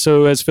 Yeah,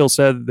 so as Phil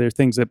said, there are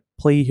things that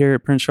play here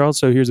at Prince Charles.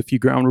 So here's a few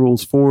ground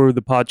rules for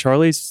the Pod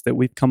Charlies that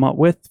we've come up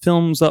with.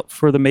 Films up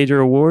for the major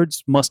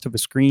awards must have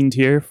screened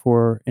here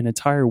for an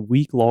entire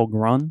week-long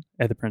run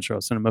at the Prince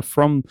Charles Cinema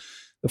from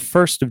the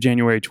 1st of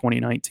January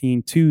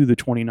 2019 to the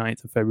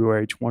 29th of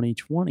February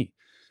 2020.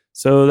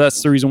 So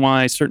that's the reason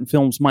why certain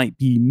films might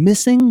be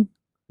missing.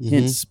 Mhm.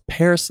 Hence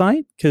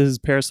Parasite, because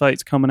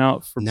Parasite's coming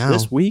out for Now,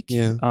 this week.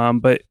 yeah.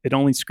 But it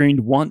only screened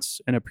once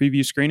in a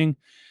preview screening.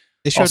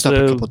 It showed up a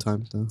Also, couple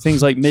times though.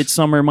 Things like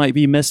Midsummer might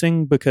be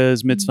missing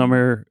because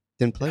Midsummer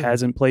Didn't play.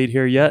 hasn't played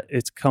here yet.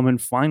 It's coming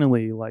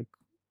finally, like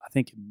I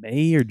think in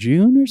May or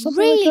June or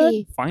something Really?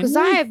 like that. Because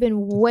Finally. I have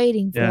been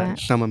waiting for Yeah. that.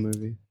 Summer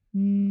movie.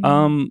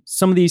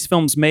 Some of these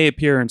films may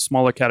appear in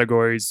smaller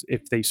categories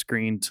if they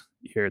screened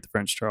here at the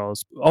French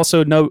Charles.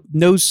 Also,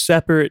 no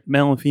separate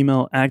male and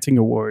female acting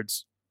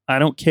awards. I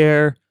don't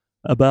care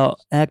about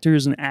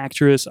actors and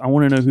actress. I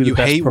want to know who the You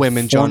best hate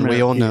women, John, we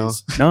performer all know.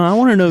 is. No, I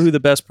want to know who the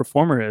best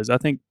performer is. I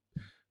think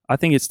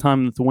it's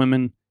time that the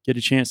women get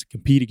a chance to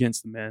compete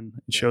against the men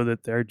and show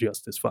that they're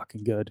just as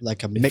fucking good.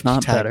 Like a if mixed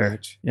not tag better.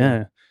 match.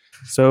 Yeah.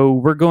 So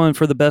we're going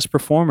for the best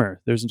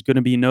performer. There's going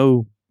to be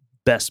no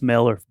best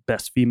male or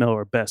best female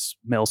or best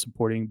male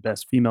supporting,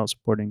 best female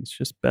supporting. It's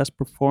just best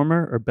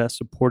performer or best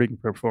supporting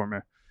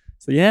performer.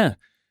 So yeah.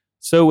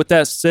 So with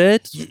that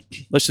said,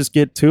 let's just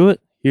get to it.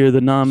 Here are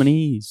the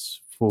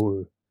nominees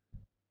for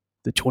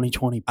the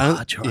 2020 I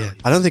Pod don't, yeah,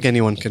 Charlies. I don't think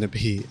anyone's going to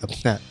be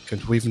upset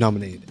because we've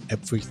nominated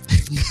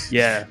everything.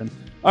 Yeah.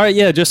 All right.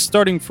 Yeah. Just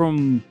starting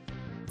from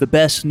the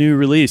best new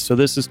release. So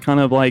this is kind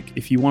of like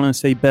if you want to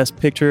say best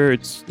picture,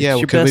 it's Yeah,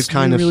 your because we've best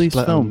kind new of release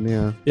split film.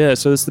 them, yeah. Yeah.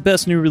 So it's the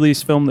best new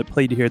release film that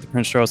played here at the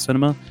Prince Charles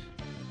Cinema.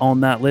 On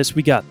that list,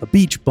 we got The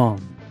Beach Bum,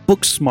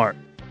 Booksmart,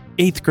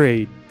 8th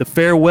Grade, The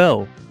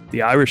Farewell,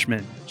 The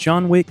Irishman,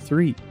 John Wick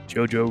 3,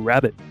 Jojo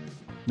Rabbit,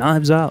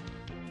 Knives Out,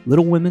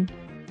 Little Women,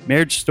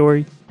 Marriage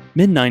Story,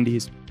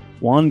 Mid-90s,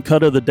 One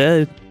Cut of the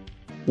Dead,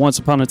 Once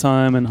Upon a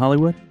Time in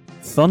Hollywood,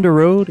 Thunder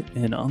Road,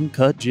 and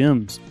Uncut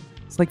Gems.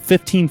 It's like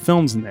 15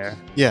 films in there.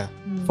 Yeah.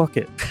 Fuck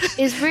it.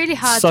 It's really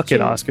hard Suck to it,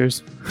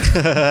 choose.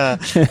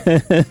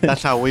 Oscars.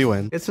 That's how we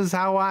win. This is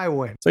how I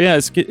win. So yeah,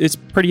 it's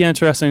pretty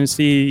interesting to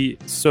see.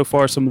 So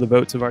far, some of the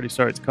votes have already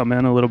started to come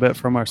in a little bit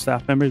from our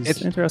staff members.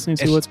 It's interesting to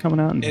see it's- what's coming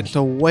out. It's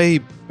a way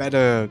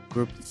better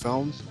group of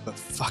films, but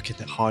fucking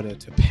harder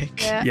to pick.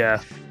 Yeah.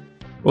 Yeah.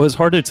 Well, it's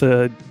harder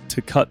to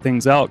cut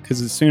things out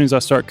because as soon as I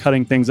start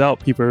cutting things out,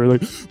 people are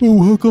like,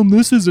 "Oh, how come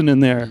this isn't in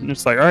there?" And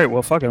it's like, "All right,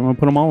 well, fuck it, I'm gonna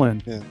put them all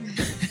in." Yeah.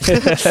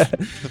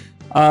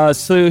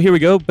 So here we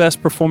go.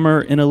 Best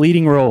performer in a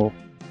leading role.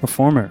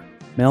 Performer,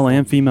 male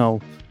and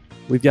female.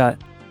 We've got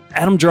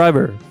Adam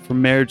Driver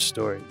from Marriage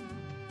Story,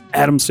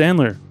 Adam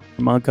Sandler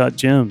from Uncut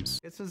Gems,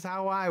 This is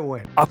how I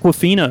win.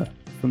 Awkwafina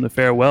from The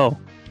Farewell,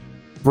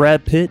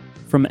 Brad Pitt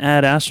from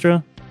Ad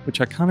Astra,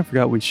 which I kind of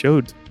forgot we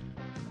showed.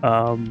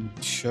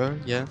 Sure,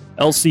 yeah.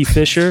 Elsie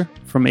Fisher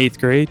from 8th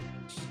Grade,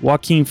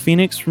 Joaquin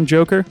Phoenix from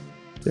Joker.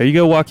 There you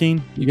go,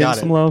 Joaquin. You got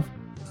getting some it.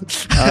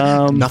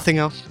 love. Nothing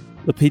else?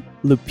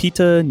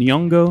 Lupita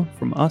Nyong'o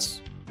from Us,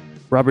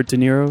 Robert De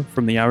Niro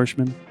from The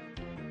Irishman,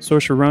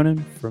 Saoirse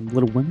Ronan from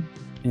Little Women,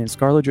 and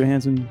Scarlett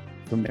Johansson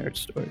from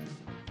Marriage Story.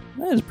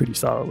 That is a pretty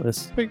solid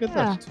list. Pretty good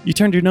Yeah. list. You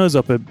turned your nose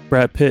up at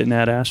Brad Pitt and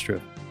Ad Astra,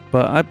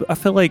 but I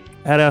feel like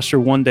Ad Astra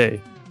one day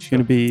is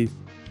going to be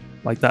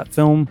like that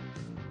film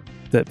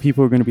that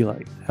people are going to be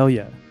like, hell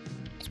yeah,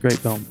 it's a great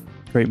film,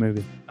 great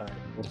movie. Alright,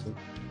 we'll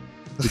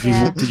see.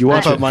 Did you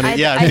watch Put it? money.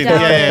 Yeah, I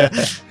doubt it.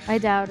 yeah. I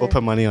doubt We'll it.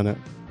 put money on it.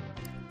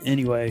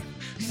 Anyway,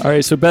 all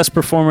right. So best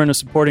performer in a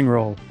supporting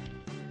role: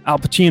 Al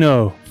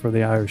Pacino for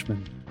The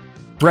Irishman,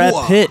 Brad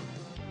Whoa. Pitt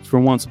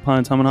from Once Upon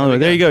a Time in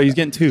Hollywood. There you go. He's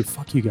getting 2.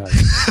 Fuck you guys.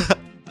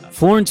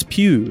 Florence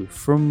Pugh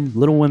from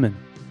Little Women,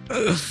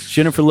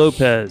 Jennifer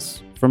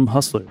Lopez from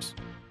Hustlers,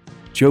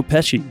 Joe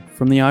Pesci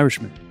from The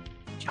Irishman,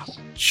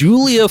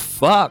 Julia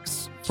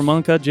Fox from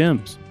Uncut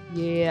Gems,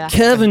 Yeah.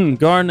 Kevin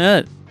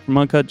Garnett from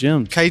Uncut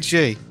Gems,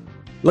 KG.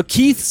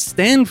 Lakeith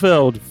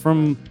Stanfield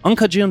from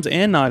Uncut Gems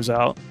and Knives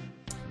Out,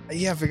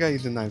 Yeah, I forgot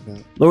he's in that.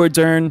 Laura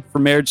Dern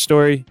from Marriage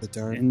Story, The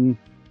Dern. and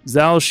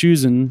Zal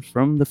Schusen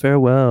from The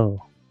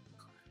Farewell.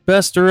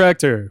 Best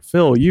Director.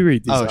 Phil, you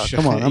read these Oh, out. sure.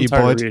 Come on, I'm You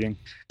tired bored? of reading.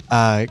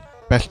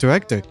 Best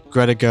Director: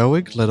 Greta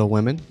Gerwig, Little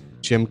Women;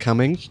 Jim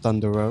Cummings,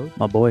 Thunder Road;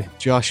 My boy.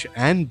 Josh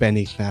and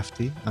Benny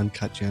Safdie,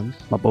 Uncut Gems;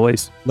 My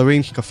boys.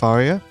 Lorene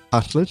Scafaria,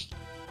 Hustlers;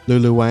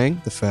 Lulu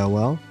Wang, The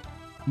Farewell;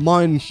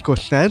 Martin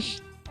Scorsese,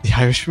 The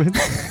Irishman;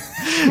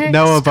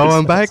 Noah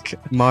Baumbach,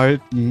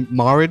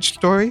 Marriage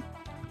Story;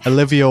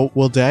 Olivia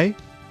Wilde,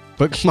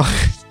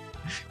 Booksmart;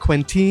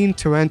 Quentin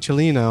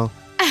Tarantino,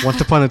 Once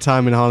Upon a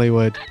Time in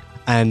Hollywood;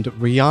 and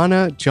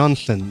Rihanna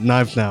Johnson,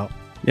 Knives Out.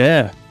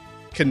 Yeah.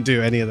 Couldn't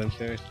do any of them,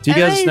 seriously. Do you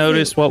guys Amazing.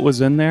 notice what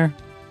was in there?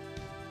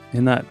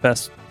 In that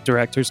Best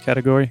Directors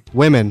category?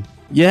 Women.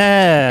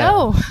 Yeah.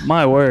 Oh.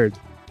 My word.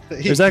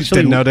 There's You actually-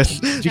 didn't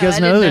notice. Did you No, guys I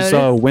know didn't there's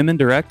notice. women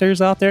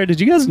directors out there? Did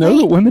you guys know Wait.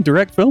 that women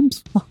direct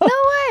films? No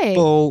way.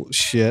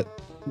 Bullshit.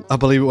 I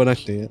believe it when I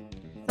see it.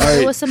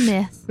 It was a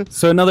myth.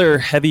 So another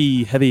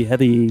heavy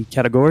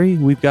category.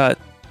 We've got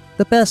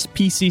the Best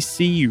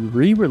PCC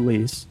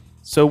re-release.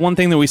 So one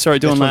thing that we started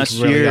doing This last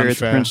one's really year at the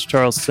unfair. Prince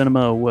Charles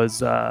Cinema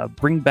was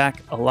bring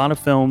back a lot of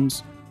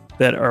films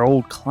that are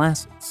old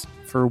classics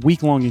for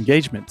week-long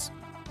engagements.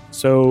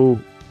 So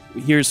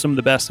here's some of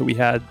the best that we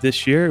had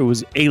this year. It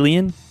was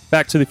Alien,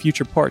 Back to the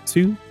Future Part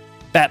 2,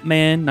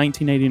 Batman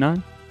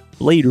 1989,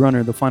 Blade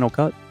Runner The Final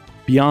Cut,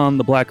 Beyond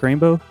the Black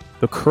Rainbow,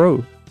 The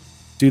Crow,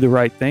 Do the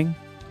Right Thing,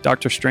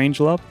 Doctor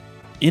Strangelove,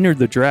 Enter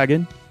the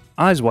Dragon,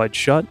 Eyes Wide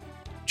Shut,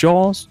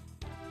 Jaws,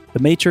 The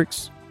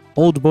Matrix,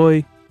 Old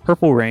Boy,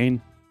 Purple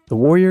Rain, The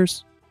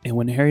Warriors, and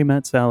When Harry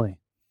Met Sally.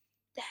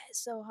 That is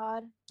so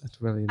hard.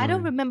 That's really I don't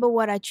annoying. remember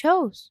what I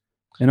chose.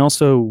 And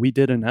also, we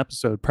did an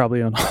episode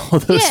probably on all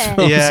those Yeah.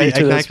 films. Yeah, each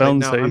of those exactly.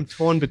 films. No, So I'm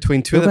torn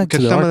between two Go of them back to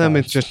because the some of them is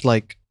archives. just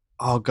like,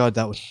 oh god,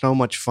 that was so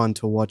much fun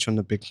to watch on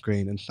the big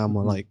screen, and some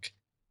were Mhm. like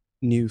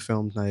new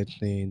films I had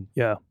seen,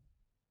 yeah.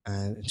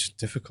 and it's just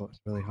difficult. It's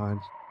really hard.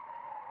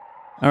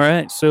 All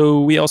right.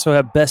 So we also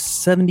have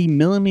best 70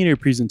 millimeter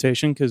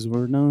presentation because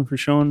we're known for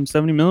showing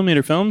 70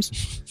 millimeter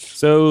films.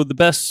 So the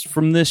best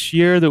from this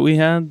year that we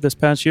had this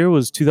past year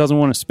was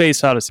 2001: A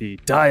Space Odyssey,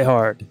 Die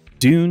Hard,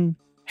 Dune,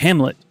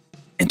 Hamlet,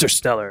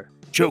 Interstellar,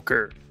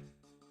 Joker,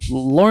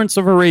 Lawrence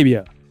of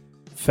Arabia,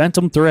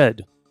 Phantom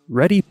Thread,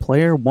 Ready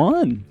Player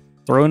One.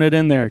 Throwing it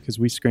in there because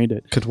we screened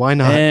it. Because why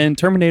not? And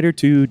Terminator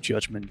 2: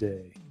 Judgment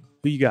Day.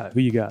 Who you got?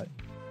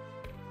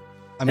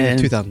 I mean, and-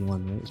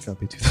 2001, right? It's got to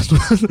be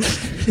 2001.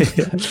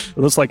 It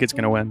looks like it's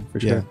going to win for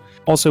sure. Yeah.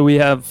 Also, we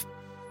have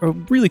a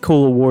really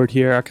cool award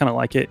here. I kind of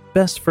like it.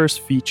 Best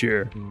First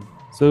Feature. Mhm.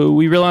 So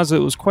we realized that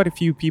it was quite a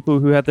few people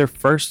who had their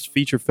first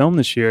feature film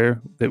this year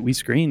that we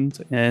screened,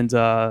 and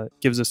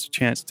gives us a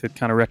chance to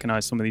kind of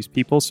recognize some of these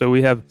people. So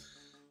we have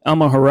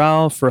Alma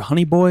Harrell for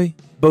Honey Boy,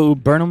 Bo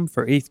Burnham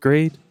for 8th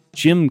Grade,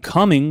 Jim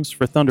Cummings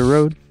for Thunder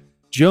Road,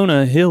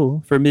 Jonah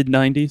Hill for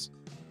Mid-90s,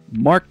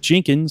 Mark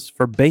Jenkins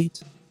for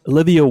Bait,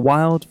 Olivia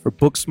Wilde for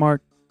Booksmart,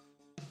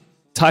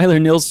 Tyler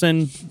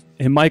Nilsson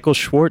and Michael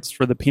Schwartz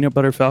for The Peanut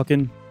Butter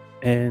Falcon,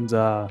 and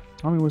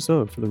Tommy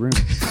Wiseau for The Room.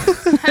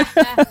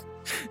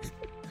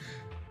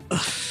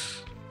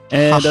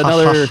 And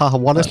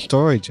what a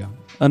story, John.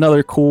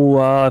 another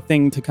cool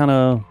thing to kind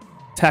of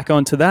tack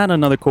on to that,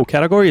 another cool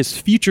category is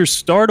Future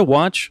Star to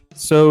Watch.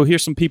 So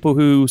here's some people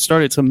who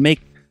started to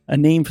make a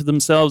name for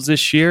themselves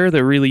this year.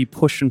 They're really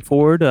pushing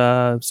forward.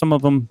 Some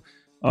of them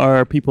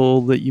are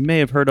people that you may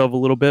have heard of a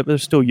little bit, but they're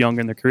still young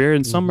in their career,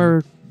 and some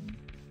are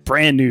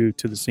brand new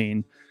to the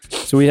scene.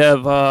 So we have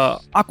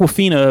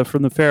Aquafina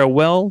from The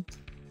Farewell,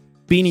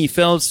 Beanie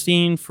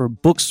Feldstein for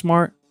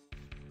Booksmart,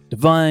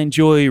 Divine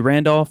Joy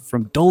Randolph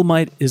from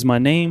Dolomite Is My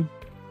Name,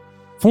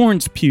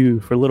 Florence Pugh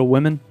for Little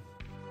Women,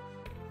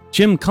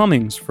 Jim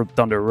Cummings from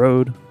Thunder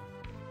Road,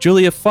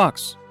 Julia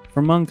Fox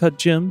from Uncut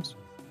Gems,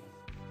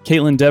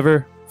 Caitlin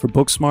Dever for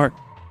Booksmart,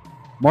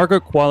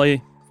 Margaret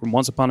Qualley from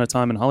Once Upon a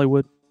Time in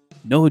Hollywood,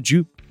 Noah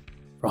Jupe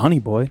for Honey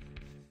Boy,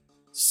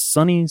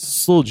 Sonny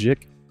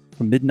Suljic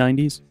from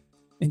Mid-90s,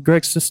 and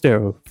Greg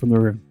Sestero from The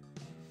Room.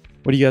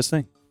 What do you guys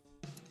think?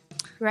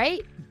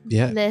 Right?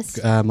 Yeah.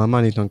 List. My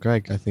money's on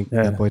Greg. I think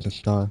Yeah. that boy's a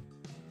star.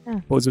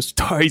 Boy's a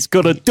star. He's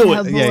gonna do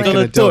Yeah, it. boy. He's Yeah, he's gonna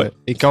gonna do it.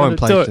 He's going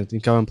gonna do it. places.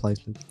 He's going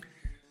places.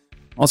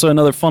 Also,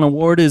 another fun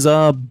award is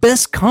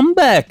Best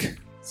Comeback.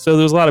 So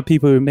there's a lot of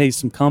people who made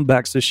some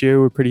comebacks this year.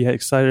 We're pretty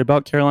excited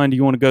about. Caroline, do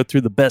you want to go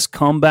through the best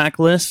comeback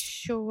list?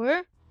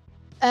 Sure.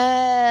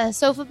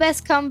 So for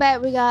best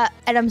comeback, we got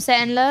Adam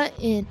Sandler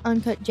in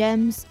Uncut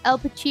Gems, Al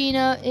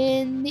Pacino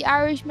in The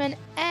Irishman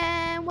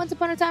and Once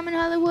Upon a Time in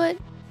Hollywood,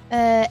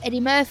 Eddie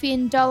Murphy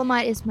in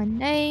Dolomite Is My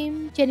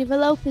Name, Jennifer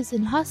Lopez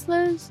in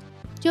Hustlers,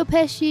 Joe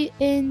Pesci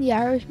in The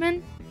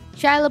Irishman,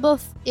 Shia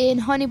LaBeouf in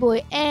Honey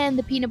Boy and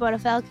The Peanut Butter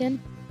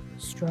Falcon.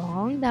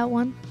 Strong, that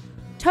one.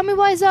 Tommy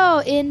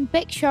Wiseau in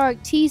Big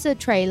Shark teaser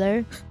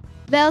trailer,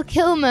 Val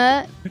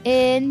Kilmer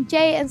in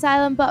Jay and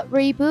Silent Bob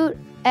reboot,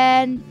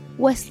 and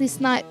Wesley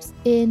Snipes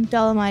in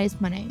Dolomite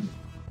Is My Name.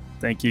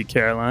 Thank you,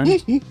 Caroline.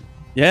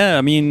 Yeah,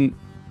 I mean,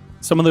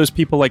 some of those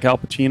people like Al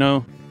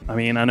Pacino, I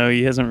mean, I know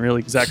he hasn't really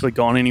exactly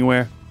gone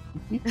anywhere,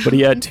 but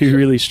he had 2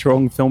 really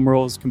strong film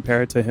roles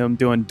compared to him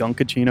doing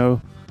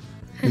Dunkachino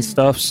and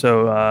stuff.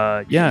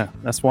 So, yeah,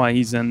 that's why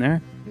he's in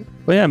there.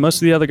 But yeah, most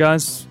of the other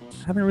guys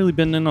haven't really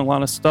been in a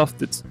lot of stuff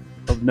that's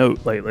of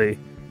note lately.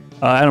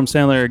 Adam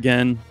Sandler,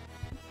 again,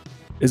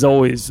 is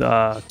always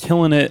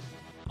killing it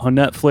on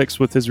Netflix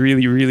with his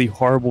really, really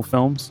horrible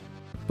films.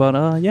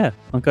 But yeah,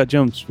 Uncut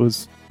Gems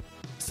was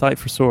sight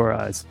for sore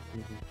eyes.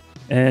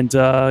 And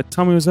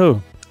Tommy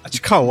Wiseau. I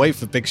just can't wait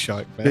for Big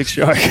Shark, man. Big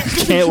Shark.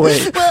 Can't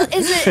wait. Well,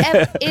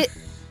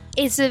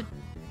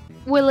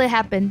 will it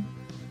happen?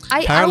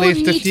 I Apparently would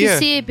it's need this to year.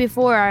 see it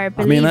before I I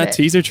believe mean, that it.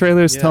 teaser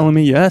trailer is telling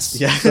me yes.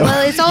 Yeah.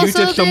 Well, it's also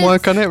you did some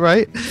work on it,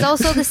 right? It's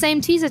also the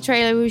same teaser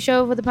trailer we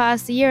showed for the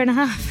past year and a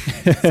half.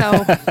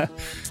 So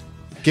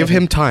Give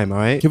him time, all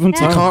right? Give him You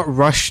time. can't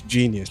rush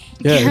genius.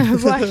 Yeah.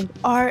 rush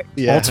art.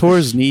 Yeah. All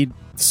tours need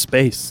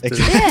space to,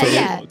 Exactly.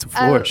 Yeah. to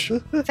flourish.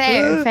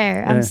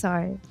 Fair. I'm Yeah.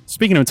 sorry.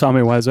 Speaking of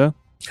Tommy Wiseau,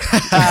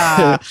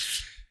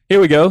 here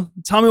we go.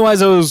 Tommy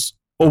Wiseau's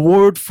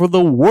award for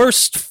the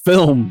worst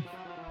film.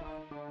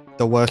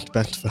 The worst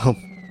best film.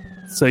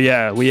 So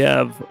yeah, we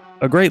have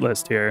a great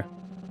list here.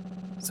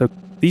 So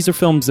these are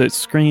films that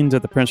screened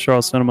at the Prince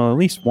Charles Cinema at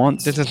least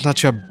once. This is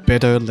such a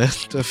bitter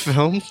list of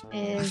films.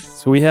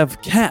 So we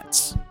have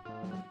Cats,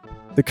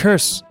 The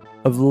Curse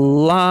of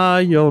La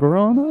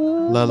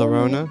Llorona. La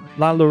Llorona.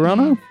 La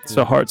Llorona.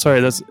 So hard. Sorry,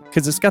 that's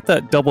because it's got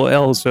that double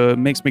L, so it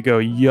makes me go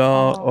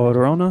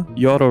Llorona.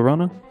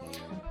 Llorona.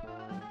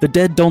 The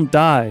Dead Don't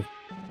Die.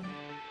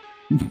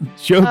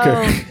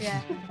 Joker. Oh,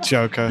 yeah.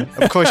 Joker.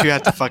 Of course you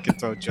had to fucking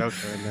throw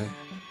Joker in there.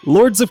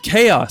 Lords of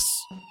Chaos.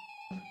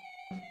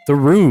 The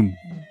Room.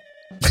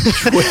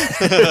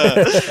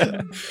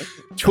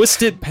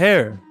 Twisted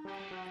Pair.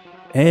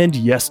 And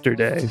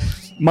Yesterday.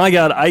 My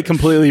God, I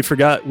completely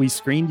forgot we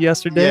screened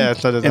Yesterday. Yeah,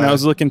 so did and I. I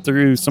was looking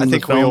through some I of the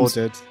think we all films,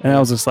 did. and I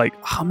was just like,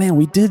 "Oh man,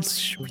 we did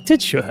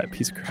show that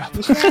piece of crap."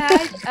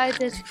 Yeah, I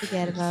did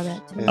forget about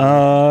that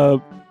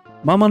too.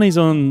 My money's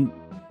on.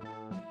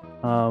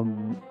 Are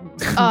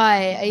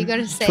you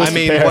gonna say? I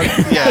mean, Pair.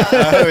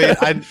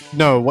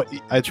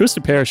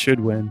 Twisted Pair should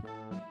win,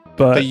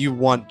 but you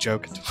want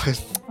Joker to win.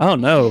 I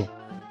don't know.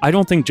 I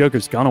don't think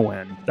Joker's gonna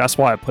win. That's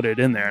why I put it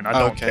in there, and I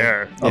don't Okay.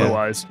 care Yeah.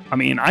 otherwise. I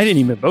mean, I didn't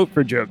even vote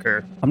for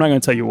Joker. I'm not gonna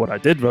tell you what I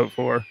did vote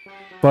for,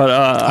 but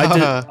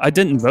I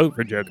didn't vote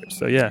for Joker.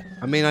 So yeah.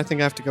 I mean, I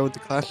think I have to go with the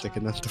classic,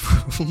 and that's The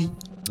Room.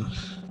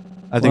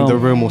 I think The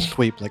Room will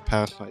sweep like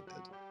Parasite did.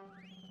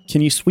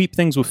 Can you sweep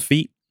things with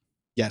feet?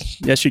 Yes.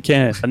 Yes, you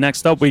can.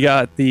 Next up, we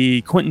got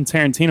the Quentin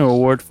Tarantino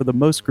Award for the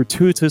most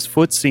gratuitous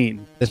foot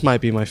scene. This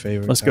might be my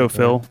favorite. Let's go,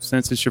 Phil.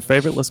 Since it's your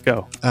favorite, let's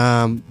go.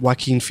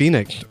 Joaquin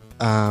Phoenix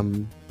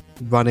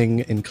running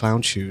in clown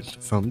shoes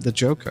from The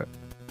Joker.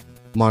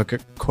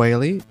 Margaret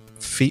Qualley,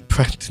 feet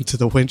pressed into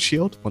the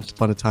windshield, Once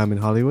Upon a Time in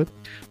Hollywood.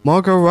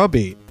 Margot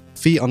Robbie,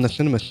 feet on the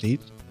cinema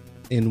seat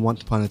in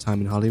Once Upon a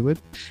Time in Hollywood.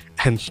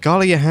 And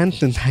Scarlett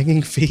Johansson's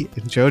hanging feet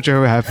in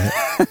Jojo Rabbit.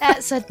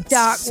 That's a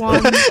dark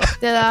one. The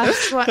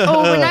last one.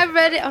 Oh, when I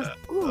read it, I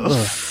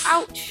was, ooh,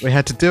 ouch. We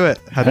had to do it.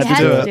 We had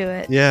to do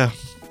it. Yeah.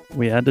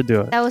 We had to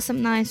do it. That was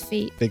some nice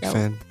feet. Big though.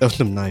 fan. Those are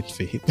some nice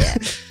feet.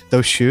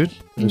 Those shoes.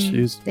 Those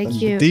shoes. They're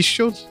cute. These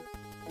shoes.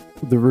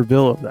 The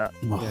reveal of that.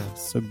 Oh, Yeah.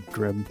 so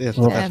grim. Yeah,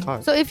 Oh. best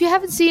part. So if you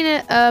haven't seen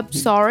it,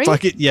 sorry.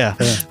 Fuck it. Yeah.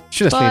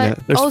 Should have seen But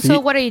it. There's also,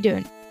 feet. what are you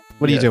doing?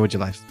 What do you do with your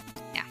life?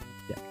 Yeah.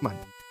 Yeah. Come on.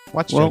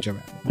 Watch Well, Jojo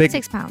Rabbit. Big,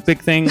 £6. big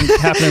thing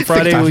happening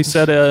Friday. time. We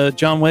said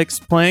John Wick's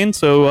playing.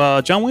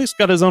 So John Wick's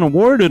got his own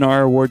award in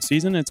our award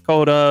season. It's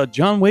called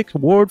John Wick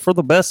Award for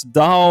the Best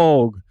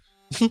Dog.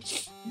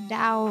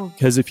 Dog.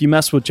 Because if you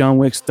mess with John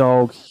Wick's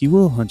dog, he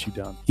will hunt you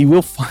down. He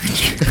will find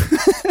you.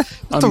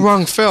 That's the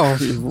wrong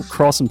film. We're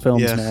crossing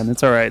films, Yeah. man.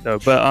 It's all right though.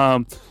 But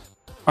all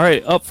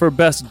right, up for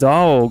best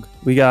dog,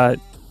 we got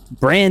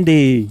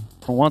Brandy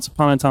from Once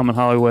Upon a Time in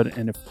Hollywood.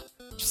 And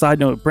side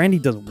note, Brandy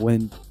doesn't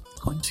win. It's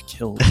going to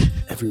kill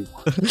everyone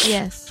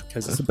Yes.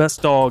 because it's the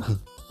best dog.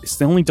 It's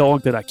the only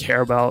dog that I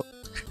care about.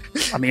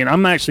 I mean,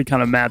 I'm actually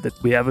kind of mad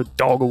that we have a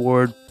dog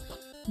award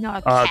Not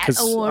a cat because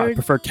I award.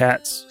 prefer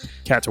cats.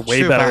 Cats are way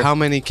True, better. But how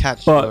many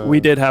cats? But we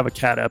did have a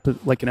cat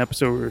like an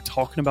episode where we were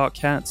talking about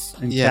cats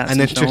and Yeah, cats and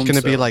in it's just films,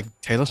 going to be so- like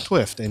Taylor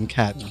Swift and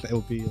cats. It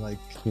will be like,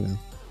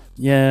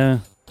 yeah,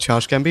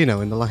 Charles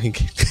Gambino in The Lion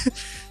King.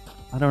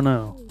 I don't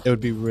know. It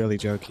would be really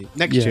jokey.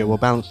 Next Yeah. year, we'll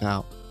balance it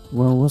out.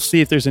 Well, we'll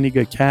see if there's any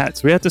good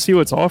cats. We have to see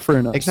what's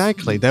offering us.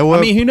 Exactly. There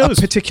were who knows?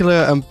 a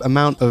particular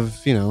amount of,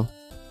 an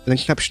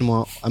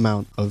exceptional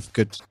amount of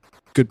good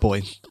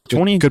boys.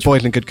 Good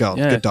boys and good girls.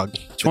 Yeah. Good dog.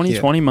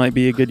 2020 might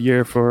be a good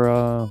year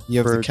for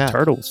Year of the cat.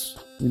 turtles.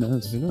 Who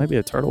knows? Might be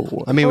a turtle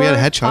war. I mean, we had a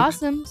Or hedgehog.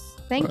 Possums.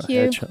 Thank Or a you.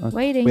 hedgehog.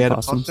 Waiting. We had a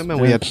Possums, possum and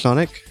yeah. we had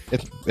Sonic.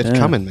 It's Yeah,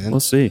 coming, man. We'll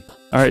see.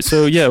 All right,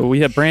 so yeah,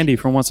 we have Brandy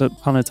from Once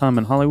Upon a Time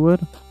in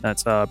Hollywood.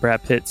 That's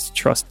Brad Pitt's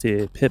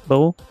trusty pit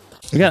bull.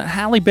 We got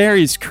Halle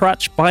Berry's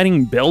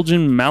crotch-biting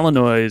Belgian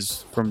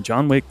Malinois from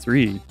John Wick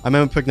 3. I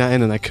remember putting that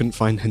in and I couldn't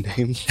find her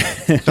name.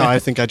 No, I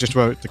think I just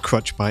wrote the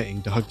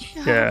crutch-biting dog.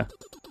 Yeah.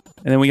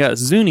 And then we got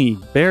Zuni,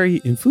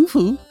 Barry, and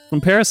Fufu from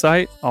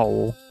Parasite.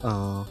 Oh.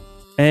 Oh.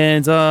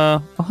 And,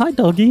 hi,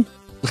 doggy.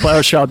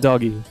 Flower Shop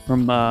Doggy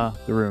from The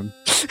Room.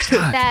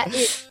 That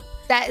is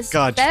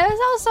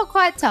also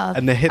quite tough.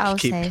 And the hips I'll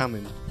keep say.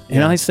 coming.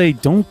 And I say,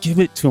 don't give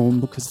it to him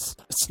because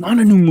it's not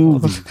a new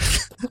movie.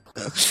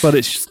 But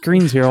it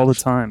screens here all the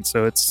time,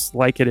 so it's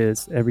like it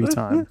is every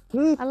time.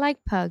 I like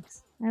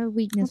pugs. I have a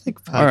weakness for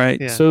pugs. All right,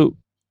 yeah. so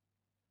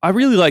I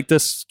really like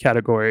this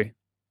category.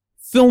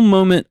 Film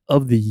Moment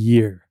of the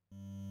Year.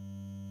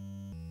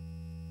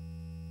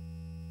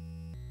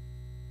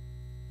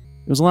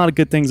 There's a lot of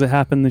good things that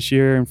happened this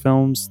year in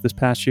films, this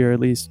past year at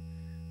least.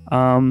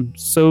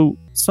 So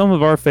some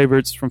of our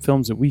favorites from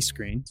films that we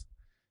screened.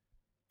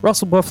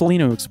 Russell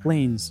Buffalino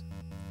explains,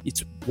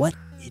 it's what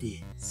it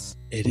is.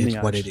 It From is The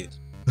what it Irishman.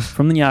 is.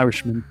 From The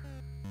Irishman,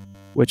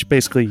 which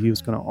basically he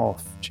was going to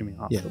off Jimmy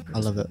Hoffa. Yeah, I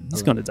love it.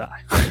 He's going to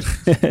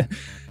die.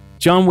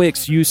 John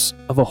Wick's use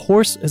of a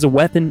horse as a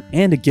weapon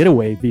and a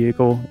getaway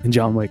vehicle in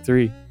John Wick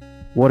 3.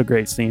 What a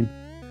great scene.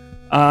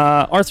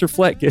 Arthur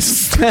Fleck gets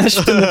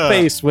smashed in the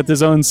face with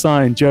his own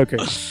sign, Joker.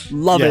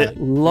 Love it.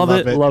 Love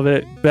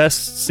it.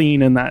 Best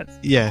scene in that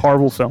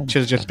horrible film.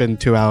 Should have just been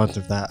 2 hours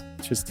of that.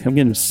 Just him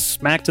getting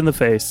smacked in the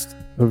face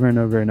over and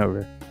over and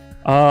over.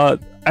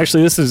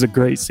 Actually, this is a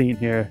great scene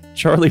here.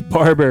 Charlie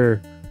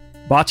Barber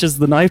botches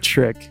the knife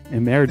trick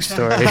in Marriage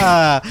Story.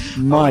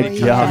 My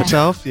God.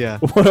 Himself? Yeah.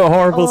 What a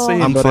horrible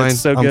scene, I'm but fine. it's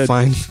so I'm good.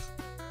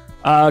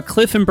 fine.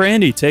 Cliff and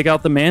Brandy take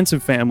out the Manson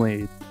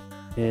family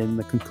in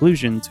the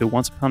conclusion to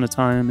Once Upon a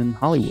Time in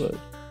Hollywood.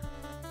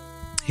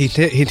 He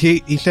said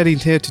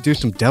he's here to do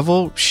some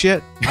devil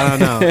shit? I don't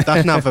know.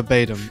 That's not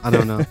verbatim. I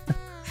don't know.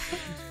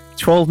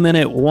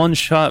 12-minute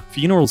one-shot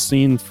funeral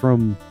scene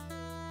from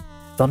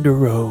Thunder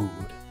Road.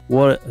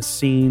 What a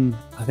scene.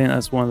 I think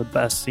that's one of the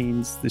best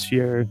scenes this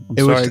year. I'm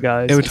sorry,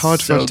 guys. It was It's hard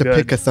for so us to good.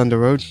 pick a Thunder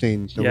Road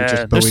scene. So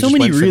Yeah, but there's we so just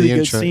many went for really the good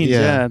intro. scenes.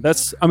 Yeah,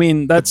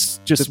 that's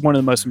just one of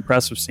the most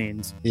impressive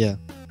scenes. Yeah.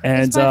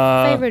 And It's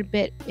my favorite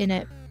bit in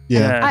it.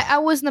 Yeah. I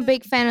wasn't a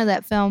big fan of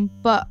that film,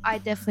 but I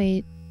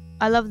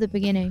love the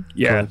beginning.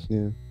 Yeah.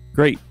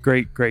 Great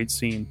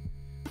scene.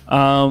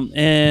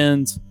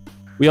 And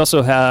we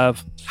also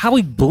have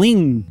Howie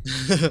Bling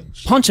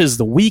punches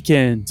The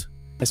Weeknd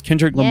as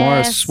Kendrick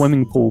Lamar's Yes.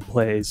 swimming pool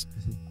plays.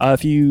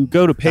 If you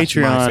go to That's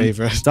my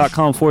favorite.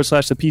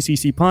 patreon.com/the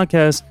PCC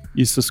podcast,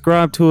 you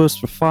subscribe to us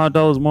for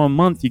 $5 more a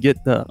month, you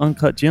get the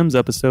Uncut Gems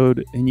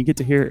episode, and you get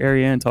to hear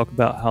Ariane talk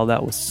about how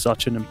that was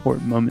such an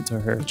important moment to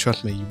her.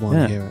 Trust me, you want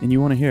to hear it. And you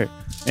want to hear it.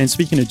 And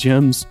speaking of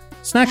gems,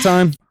 snack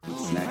time.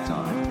 Snack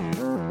time.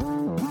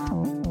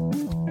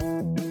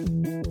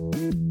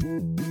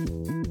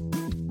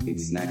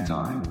 It's snack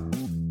time.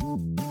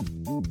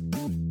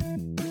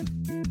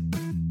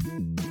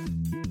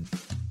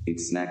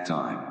 It's snack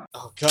time.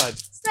 Oh, God.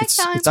 Snack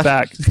time. It's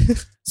back.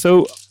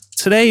 So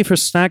today for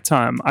snack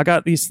time, I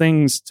got these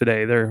things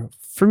today. They're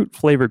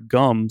fruit-flavored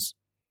gums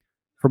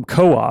from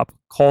Co-op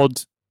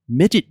called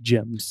Midget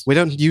Gems. We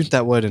don't use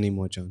that word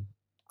anymore, John.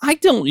 I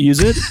don't use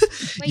it.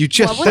 Wait, You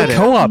just what said was it.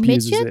 Co-op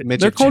uses Midget? it.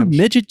 Midget They're called Gems.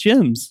 Midget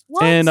Gems.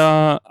 What? And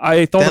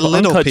I thought They're of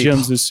little Uncut people.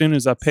 Gems as soon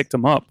as I picked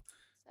them up.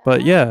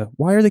 But yeah,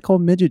 why are they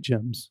called Midget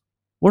Gems?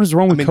 What is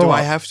wrong I with mean, Co-op? do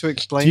I have to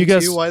explain Do you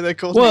guys- to you why they're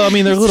called Well, I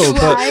mean, they're little,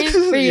 but Why?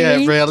 Really?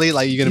 Yeah, really?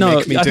 Like, you're going to no,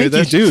 make me I do think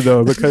this? you do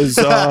though, because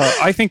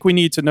I think we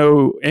need to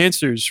know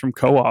answers from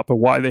Co-op of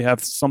why they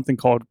have something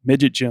called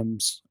Midget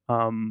Gems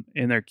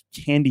in their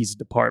candies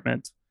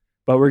department.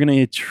 But we're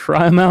gonna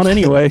try them out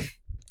anyway.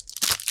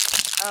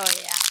 Oh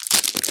yeah.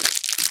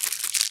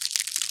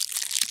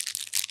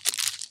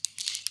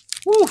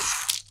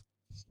 Woof,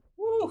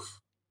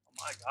 woof! Oh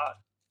my God!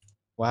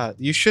 Wow,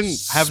 you shouldn't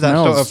have that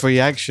sort Smells. of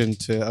reaction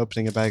to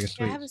opening a bag of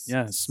Can I have sweets. a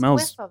Yeah, it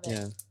smells- whiff of it?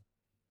 Yeah,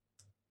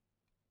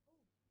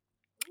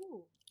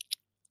 Ooh.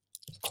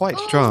 quite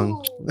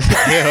strong. Ooh.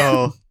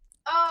 Ew.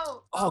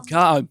 Oh. Oh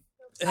God!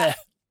 Eh.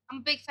 I'm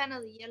a big fan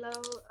of the yellow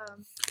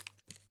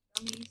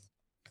gummies.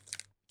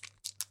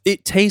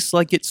 It tastes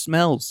like it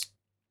smells.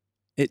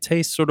 It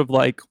tastes sort of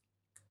like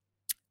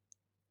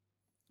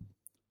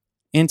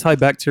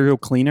antibacterial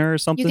cleaner or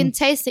something. You can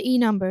taste the E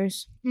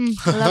numbers.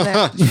 I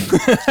love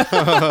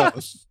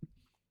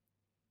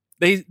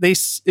it.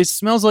 It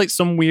smells like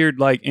some weird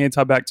like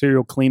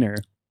antibacterial cleaner.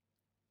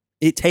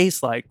 It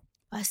tastes like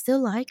I still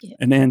like it.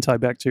 an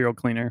antibacterial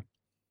cleaner.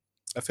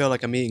 I feel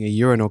like I'm eating a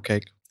urinal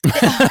cake.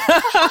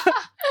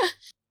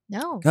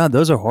 No, God,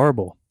 those are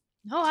horrible.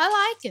 no,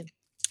 I like it.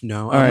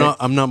 No, All right.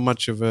 I'm not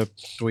much of a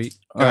sweet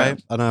All guy.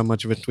 right. I don't have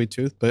much of a sweet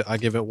tooth, but I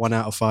give it 1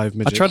 out of 5 I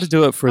midgets. tried to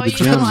do it for Oh, the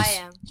you know I gyms.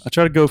 am. I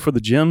try to go for the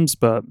gyms,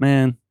 but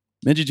man,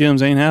 midget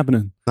gyms ain't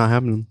happening. Not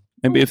happening.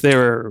 Maybe if they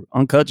were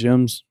uncut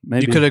gyms,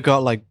 maybe. You could have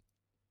got like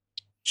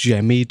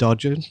Jemmy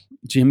Dodger.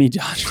 Jimmy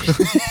Dodger.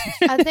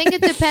 I think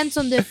it depends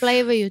on the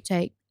flavor you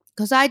take.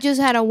 Because I just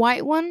had a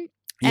white one.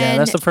 Yeah, and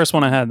that's the first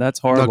one I had. That's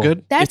horrible. Not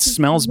good? That's it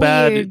smells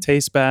bad. It weird.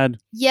 tastes bad.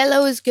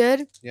 Yellow is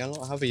good.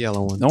 Yellow. I have a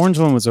yellow one. The orange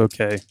one was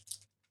okay.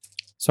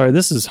 Sorry,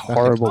 this is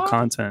horrible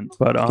content.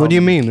 But What do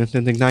you mean? It's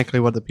exactly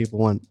what the people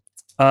want.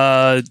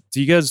 Do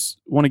you guys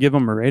want to give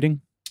them a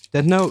rating?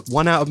 There's no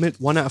 1 out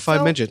of 5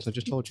 So- midgets. I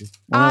just told you.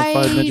 1 out of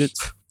 5 I-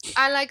 midgets.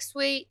 I like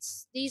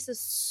sweets.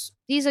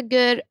 These are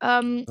good.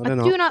 I don't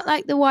know. do not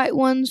like the white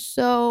ones.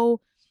 So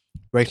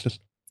Racist.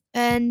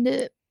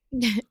 and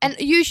and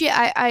usually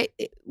I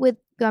with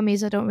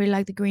gummies I don't really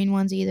like the green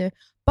ones either.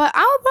 But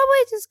I would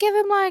probably just give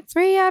him like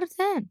 3 out of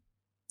 10.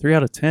 3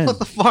 out of 10. What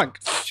the fuck?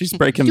 She's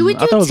breaking. Do we I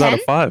do thought it was out of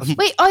 10? 5.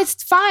 Wait, oh,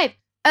 it's 5.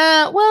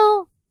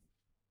 Well,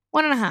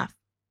 1.5.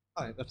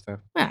 Alright, that's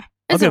fair. Yeah,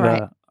 I'll it's give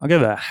alright. I'll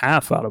give it a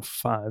half out of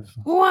 5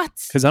 What?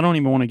 because I don't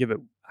even want to give it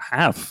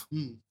half.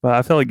 Mm. But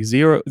I feel like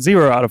zero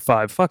out of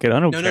 5. Fuck it, I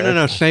don't No, care.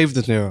 no. Save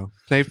the 0.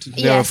 Save the 0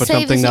 Yeah, for save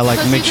something the that like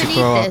because makes you you can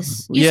grow eat up.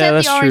 this. You Yeah, said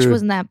that's the orange true.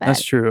 wasn't that bad.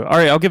 That's true. All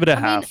right, I'll give it a I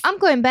mean, half. I'm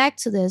going back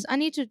to this. I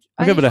need to.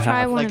 I'll I give need it a to try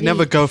half. one Like of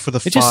never these. go for the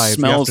It 5. just You have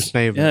smells. to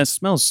save Yeah, it. it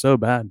smells so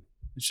bad.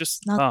 It's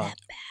just Not that bad.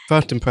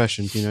 First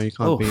impressions, you know, you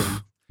can't Oh. beat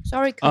them.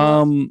 Sorry,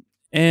 Cole.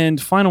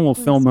 And final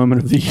film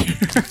moment of the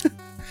year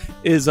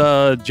is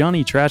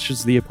Johnny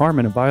trashes the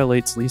apartment and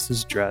violates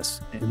Lisa's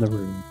dress in the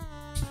room.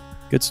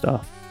 Good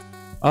stuff.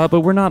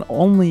 But we're not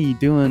only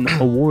doing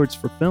awards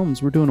for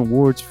films, we're doing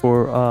awards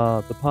for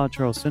the Pod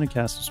Charles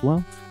Cinecast as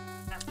well.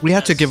 We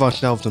had to give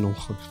ourselves an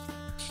award.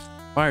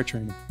 Fire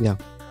training. Yeah.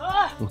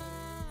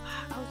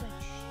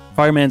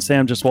 Fireman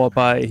Sam just walked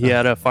by. He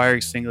had a fire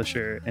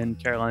extinguisher, and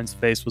Caroline's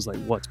face was like,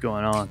 "What's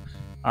going on?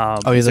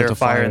 Is there that's a a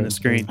fire fire. in the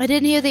screen?" I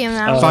didn't hear the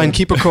announcement. Fine,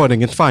 keep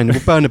recording. It's fine. We'll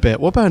burn a bit.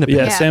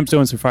 Yeah, Yeah. Sam's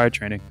doing some fire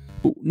training.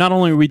 Not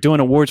only are we doing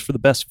awards for the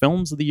best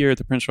films of the year at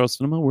the Prince Charles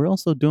Cinema, we're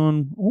also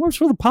doing awards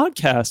for the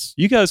podcast.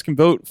 You guys can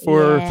vote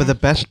for Yeah. For the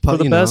best, for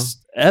the best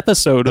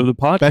episode of the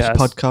podcast. best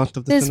podcast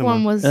of the This cinema.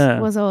 one was Yeah.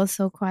 was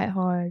also quite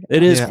hard.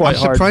 It is Yeah, quite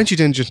I'm hard. surprised you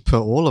didn't just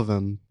put all of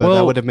them, but that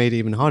Well- would have made it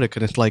even harder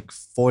because it's like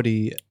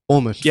 40,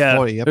 almost Yeah,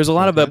 40 there's a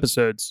lot of right?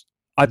 episodes.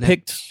 I And they're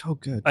picked so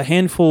good. a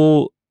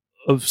handful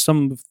of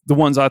some of the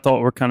ones I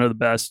thought were kind of the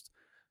best,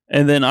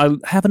 and then I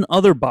have an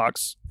other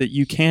box that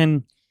you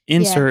can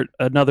insert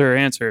another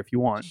answer if you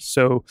want.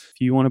 So if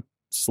you want to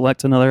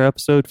select another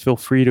episode, feel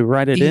free to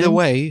write it in. Either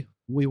way,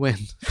 we win.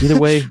 Either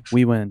way,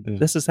 we win. Yeah.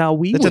 This is how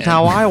we This win. is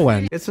how I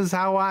win. This is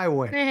how I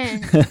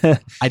win.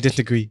 I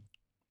disagree.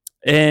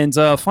 And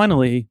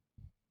finally,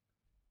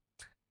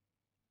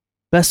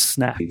 best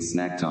snack. It's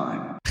snack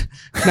time.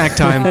 Snack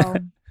time. Wow.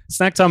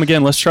 Snack time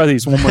again. Let's try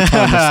these one more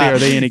time. Let's see, are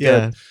they any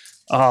Yeah.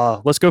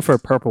 good? Let's go for a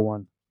purple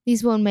one.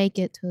 These won't make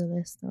it to the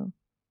list though.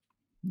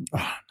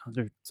 Oh, no,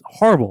 they're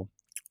horrible.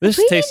 This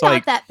Really tastes not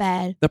like that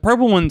bad. the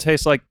purple one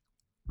tastes like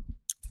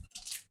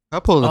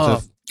Purple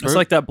is it's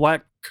like that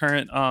black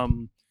currant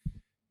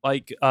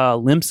like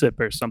limsip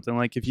or something.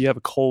 Like if you have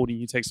a cold and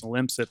you take some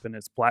limsip and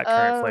it's black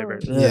currant Oh.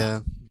 flavored. yeah,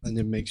 and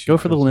it makes you Go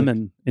for the feel sick.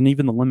 lemon, and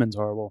even the lemon's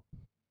horrible.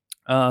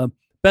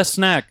 Best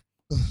snack.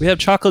 We have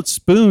chocolate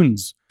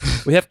spoons.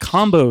 We have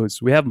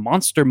combos. We have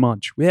Monster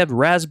Munch. We have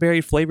raspberry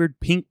flavored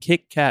pink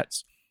Kit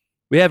Kats.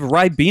 We have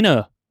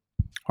Ribena.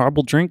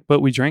 Horrible drink,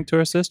 but we drank to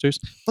our sisters.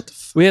 What the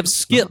We have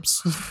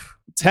Skips.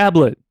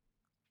 Tablet.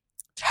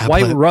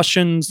 White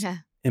Russians Yeah.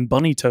 and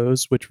Bunny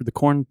Toes, which were the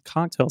corn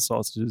cocktail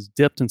sausages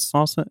dipped in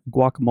salsa and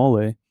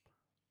guacamole.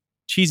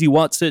 Cheesy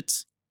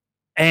Wotsits.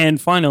 And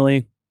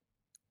finally,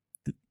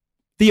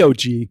 the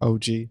OG.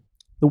 OG.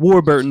 The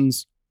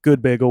Warburtons,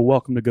 Good Bagel.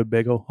 Welcome to Good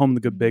Bagel. Home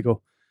to Good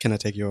Bagel. Can I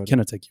take your order? Can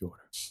I take your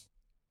order?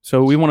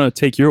 So we want to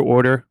take your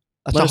order.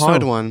 That's Let a us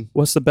hard know. one.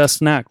 What's the best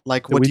snack?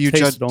 Like, that what we've do you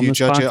judge? tasted on Do you this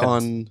judge it podcast?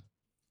 on,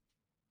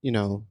 you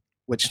know,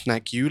 which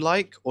snack you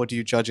like, or do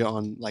you judge it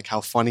on like how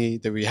funny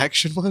the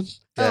reaction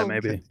was? Yeah, Oh.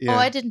 maybe. Yeah. Oh,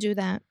 I didn't do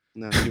that.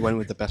 No, you went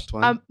with the best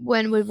one. I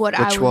went with what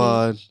I Which would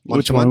one?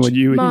 Which one would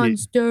you eat?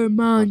 Monster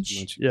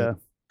Munch. Yeah.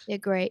 They're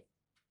great.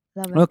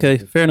 Love it. Okay,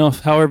 fair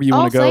enough. However you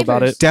All want to go about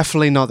flavors. it.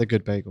 Definitely not the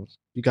good bagels.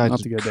 You guys Not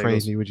the are good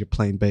crazy with your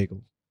plain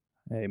bagel.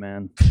 Hey,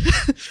 man.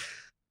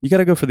 You got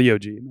to go for the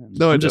OG, man.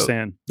 No, I I'm just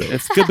saying.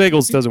 If Good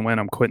Bagels doesn't win,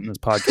 I'm quitting this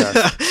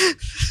podcast.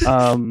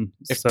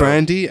 If So,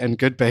 brandy and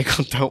good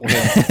bagel don't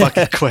win,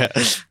 fucking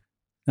quit.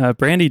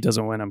 Brandy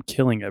doesn't win, I'm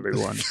killing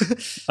everyone.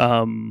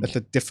 That's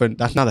a different.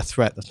 That's not a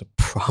threat. That's a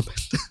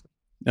promise.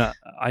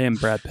 I am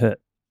Brad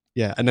Pitt.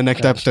 Yeah, and the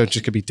next episode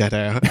just could be dead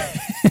air.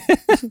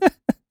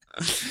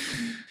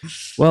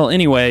 Well,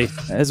 anyway,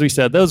 as we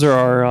said, those are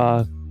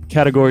our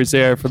categories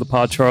there for the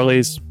Pod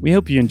Charlies. We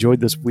hope you enjoyed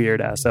this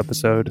weird ass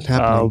episode.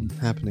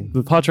 Happening.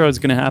 The Pod Charlie is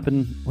going to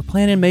happen. We're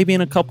planning maybe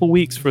in a couple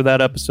weeks for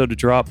that episode to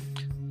drop.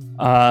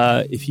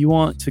 If you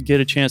want to get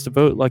a chance to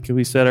vote, like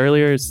we said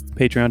earlier, it's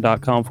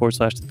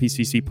patreon.com/the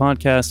PCC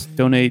podcast.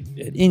 Donate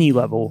at any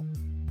level.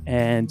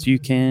 and you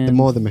can The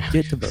more the merrier.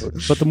 get to vote.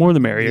 But the more the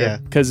merrier. Yeah.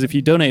 Because if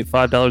you donate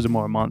 $5 or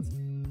more a month,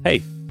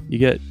 hey, you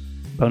get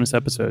bonus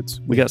episodes.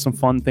 We got some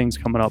fun things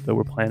coming up that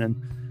we're planning.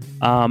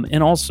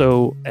 And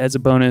also, as a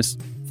bonus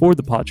for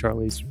the Pod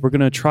Charlies, we're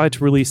going to try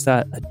to release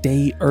that a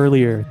day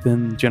earlier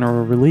than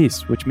general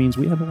release, which means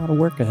we have a lot of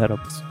work ahead of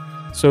us.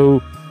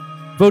 So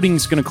voting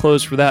is going to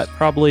close for that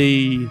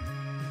probably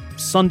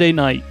Sunday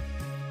night.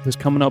 This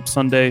coming up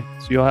Sunday.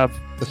 So you'll have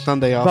The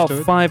Sunday about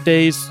after. 5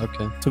 days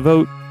Okay. to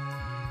vote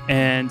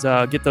and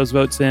get those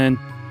votes in.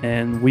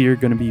 And we are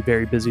going to be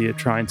very busy at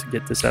trying to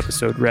get this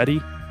episode ready.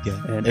 Yeah.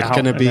 And It's out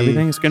gonna and be.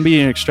 everything. It's going to be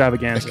an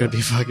extravaganza. It's gonna be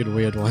a fucking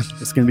weird one.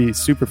 It's going to be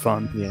super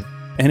fun. Yeah.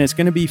 And it's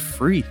going to be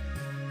free.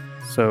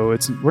 So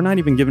we're not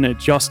even giving it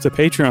just to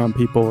Patreon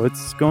people.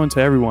 It's going to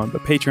everyone,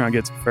 but Patreon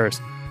gets it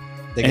first.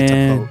 They get to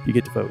And vote. you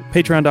get to vote.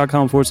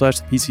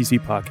 Patreon.com/PCC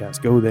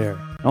podcast. Go there.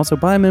 And also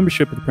buy a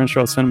membership at the Prince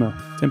Charles Cinema.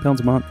 £10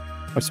 a month.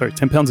 Oh, sorry,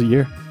 £10 a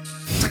year.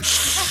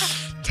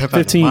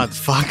 15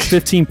 Fuck.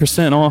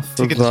 15% off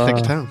Ticket of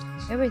to town.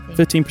 Everything.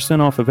 15%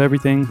 off of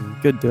everything.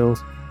 Good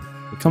deals.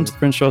 Come to the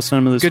Prince Charles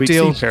Cinema this Good week.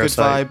 deal. See Good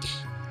Parasite. vibe.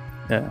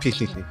 Yeah.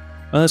 PCC.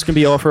 Well, that's going to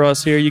be all for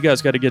us here. You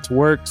guys got to get to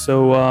work.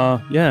 So,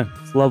 yeah,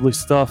 it's lovely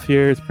stuff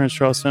here at the Prince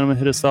Charles Cinema.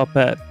 Hit us up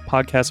at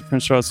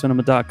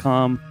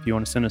podcast@princecharlescinema.com if you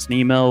want to send us an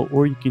email,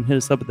 or you can hit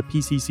us up at the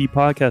PCC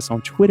Podcast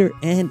on Twitter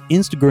and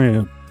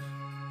Instagram.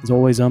 As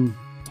always, I'm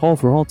Tall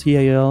for All,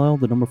 TALL,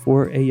 the number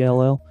 4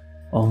 ALL,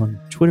 on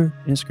Twitter,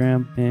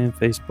 Instagram, and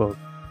Facebook.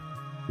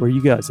 Where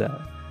you guys at?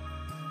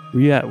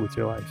 Where you at with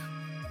your life?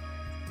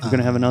 You're going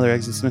to have another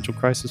existential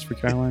crisis for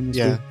Caroline this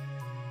Yeah.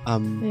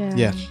 week?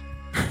 Yeah.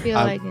 Feel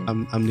like it.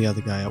 I'm the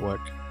other guy at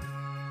work.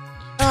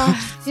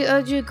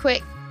 I'll do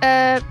quick.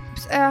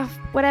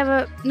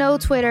 Whatever. No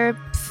Twitter.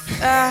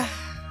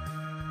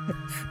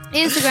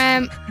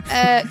 Instagram.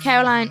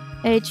 Caroline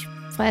H.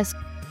 Flesk.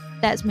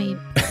 That's me.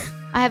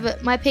 I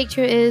have my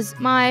picture is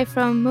Mai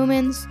from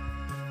Moomins.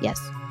 Yes.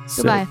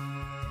 Sick. Goodbye.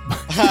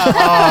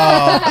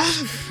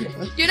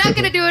 You're not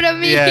gonna do it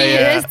on me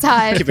this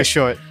time. Keep it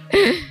short.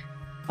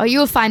 Oh,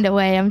 you'll find a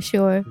way, I'm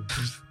sure.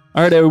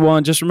 All right,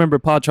 everyone. Just remember,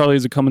 Pod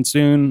Charlies are coming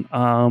soon.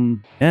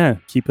 Yeah,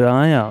 keep an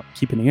eye out.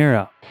 Keep an ear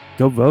out.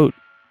 Go vote.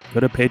 Go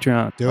to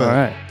Patreon. Do All it.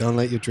 right. Don't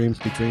let your dreams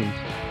be dreams.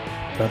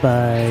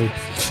 Bye-bye.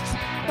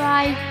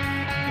 Bye.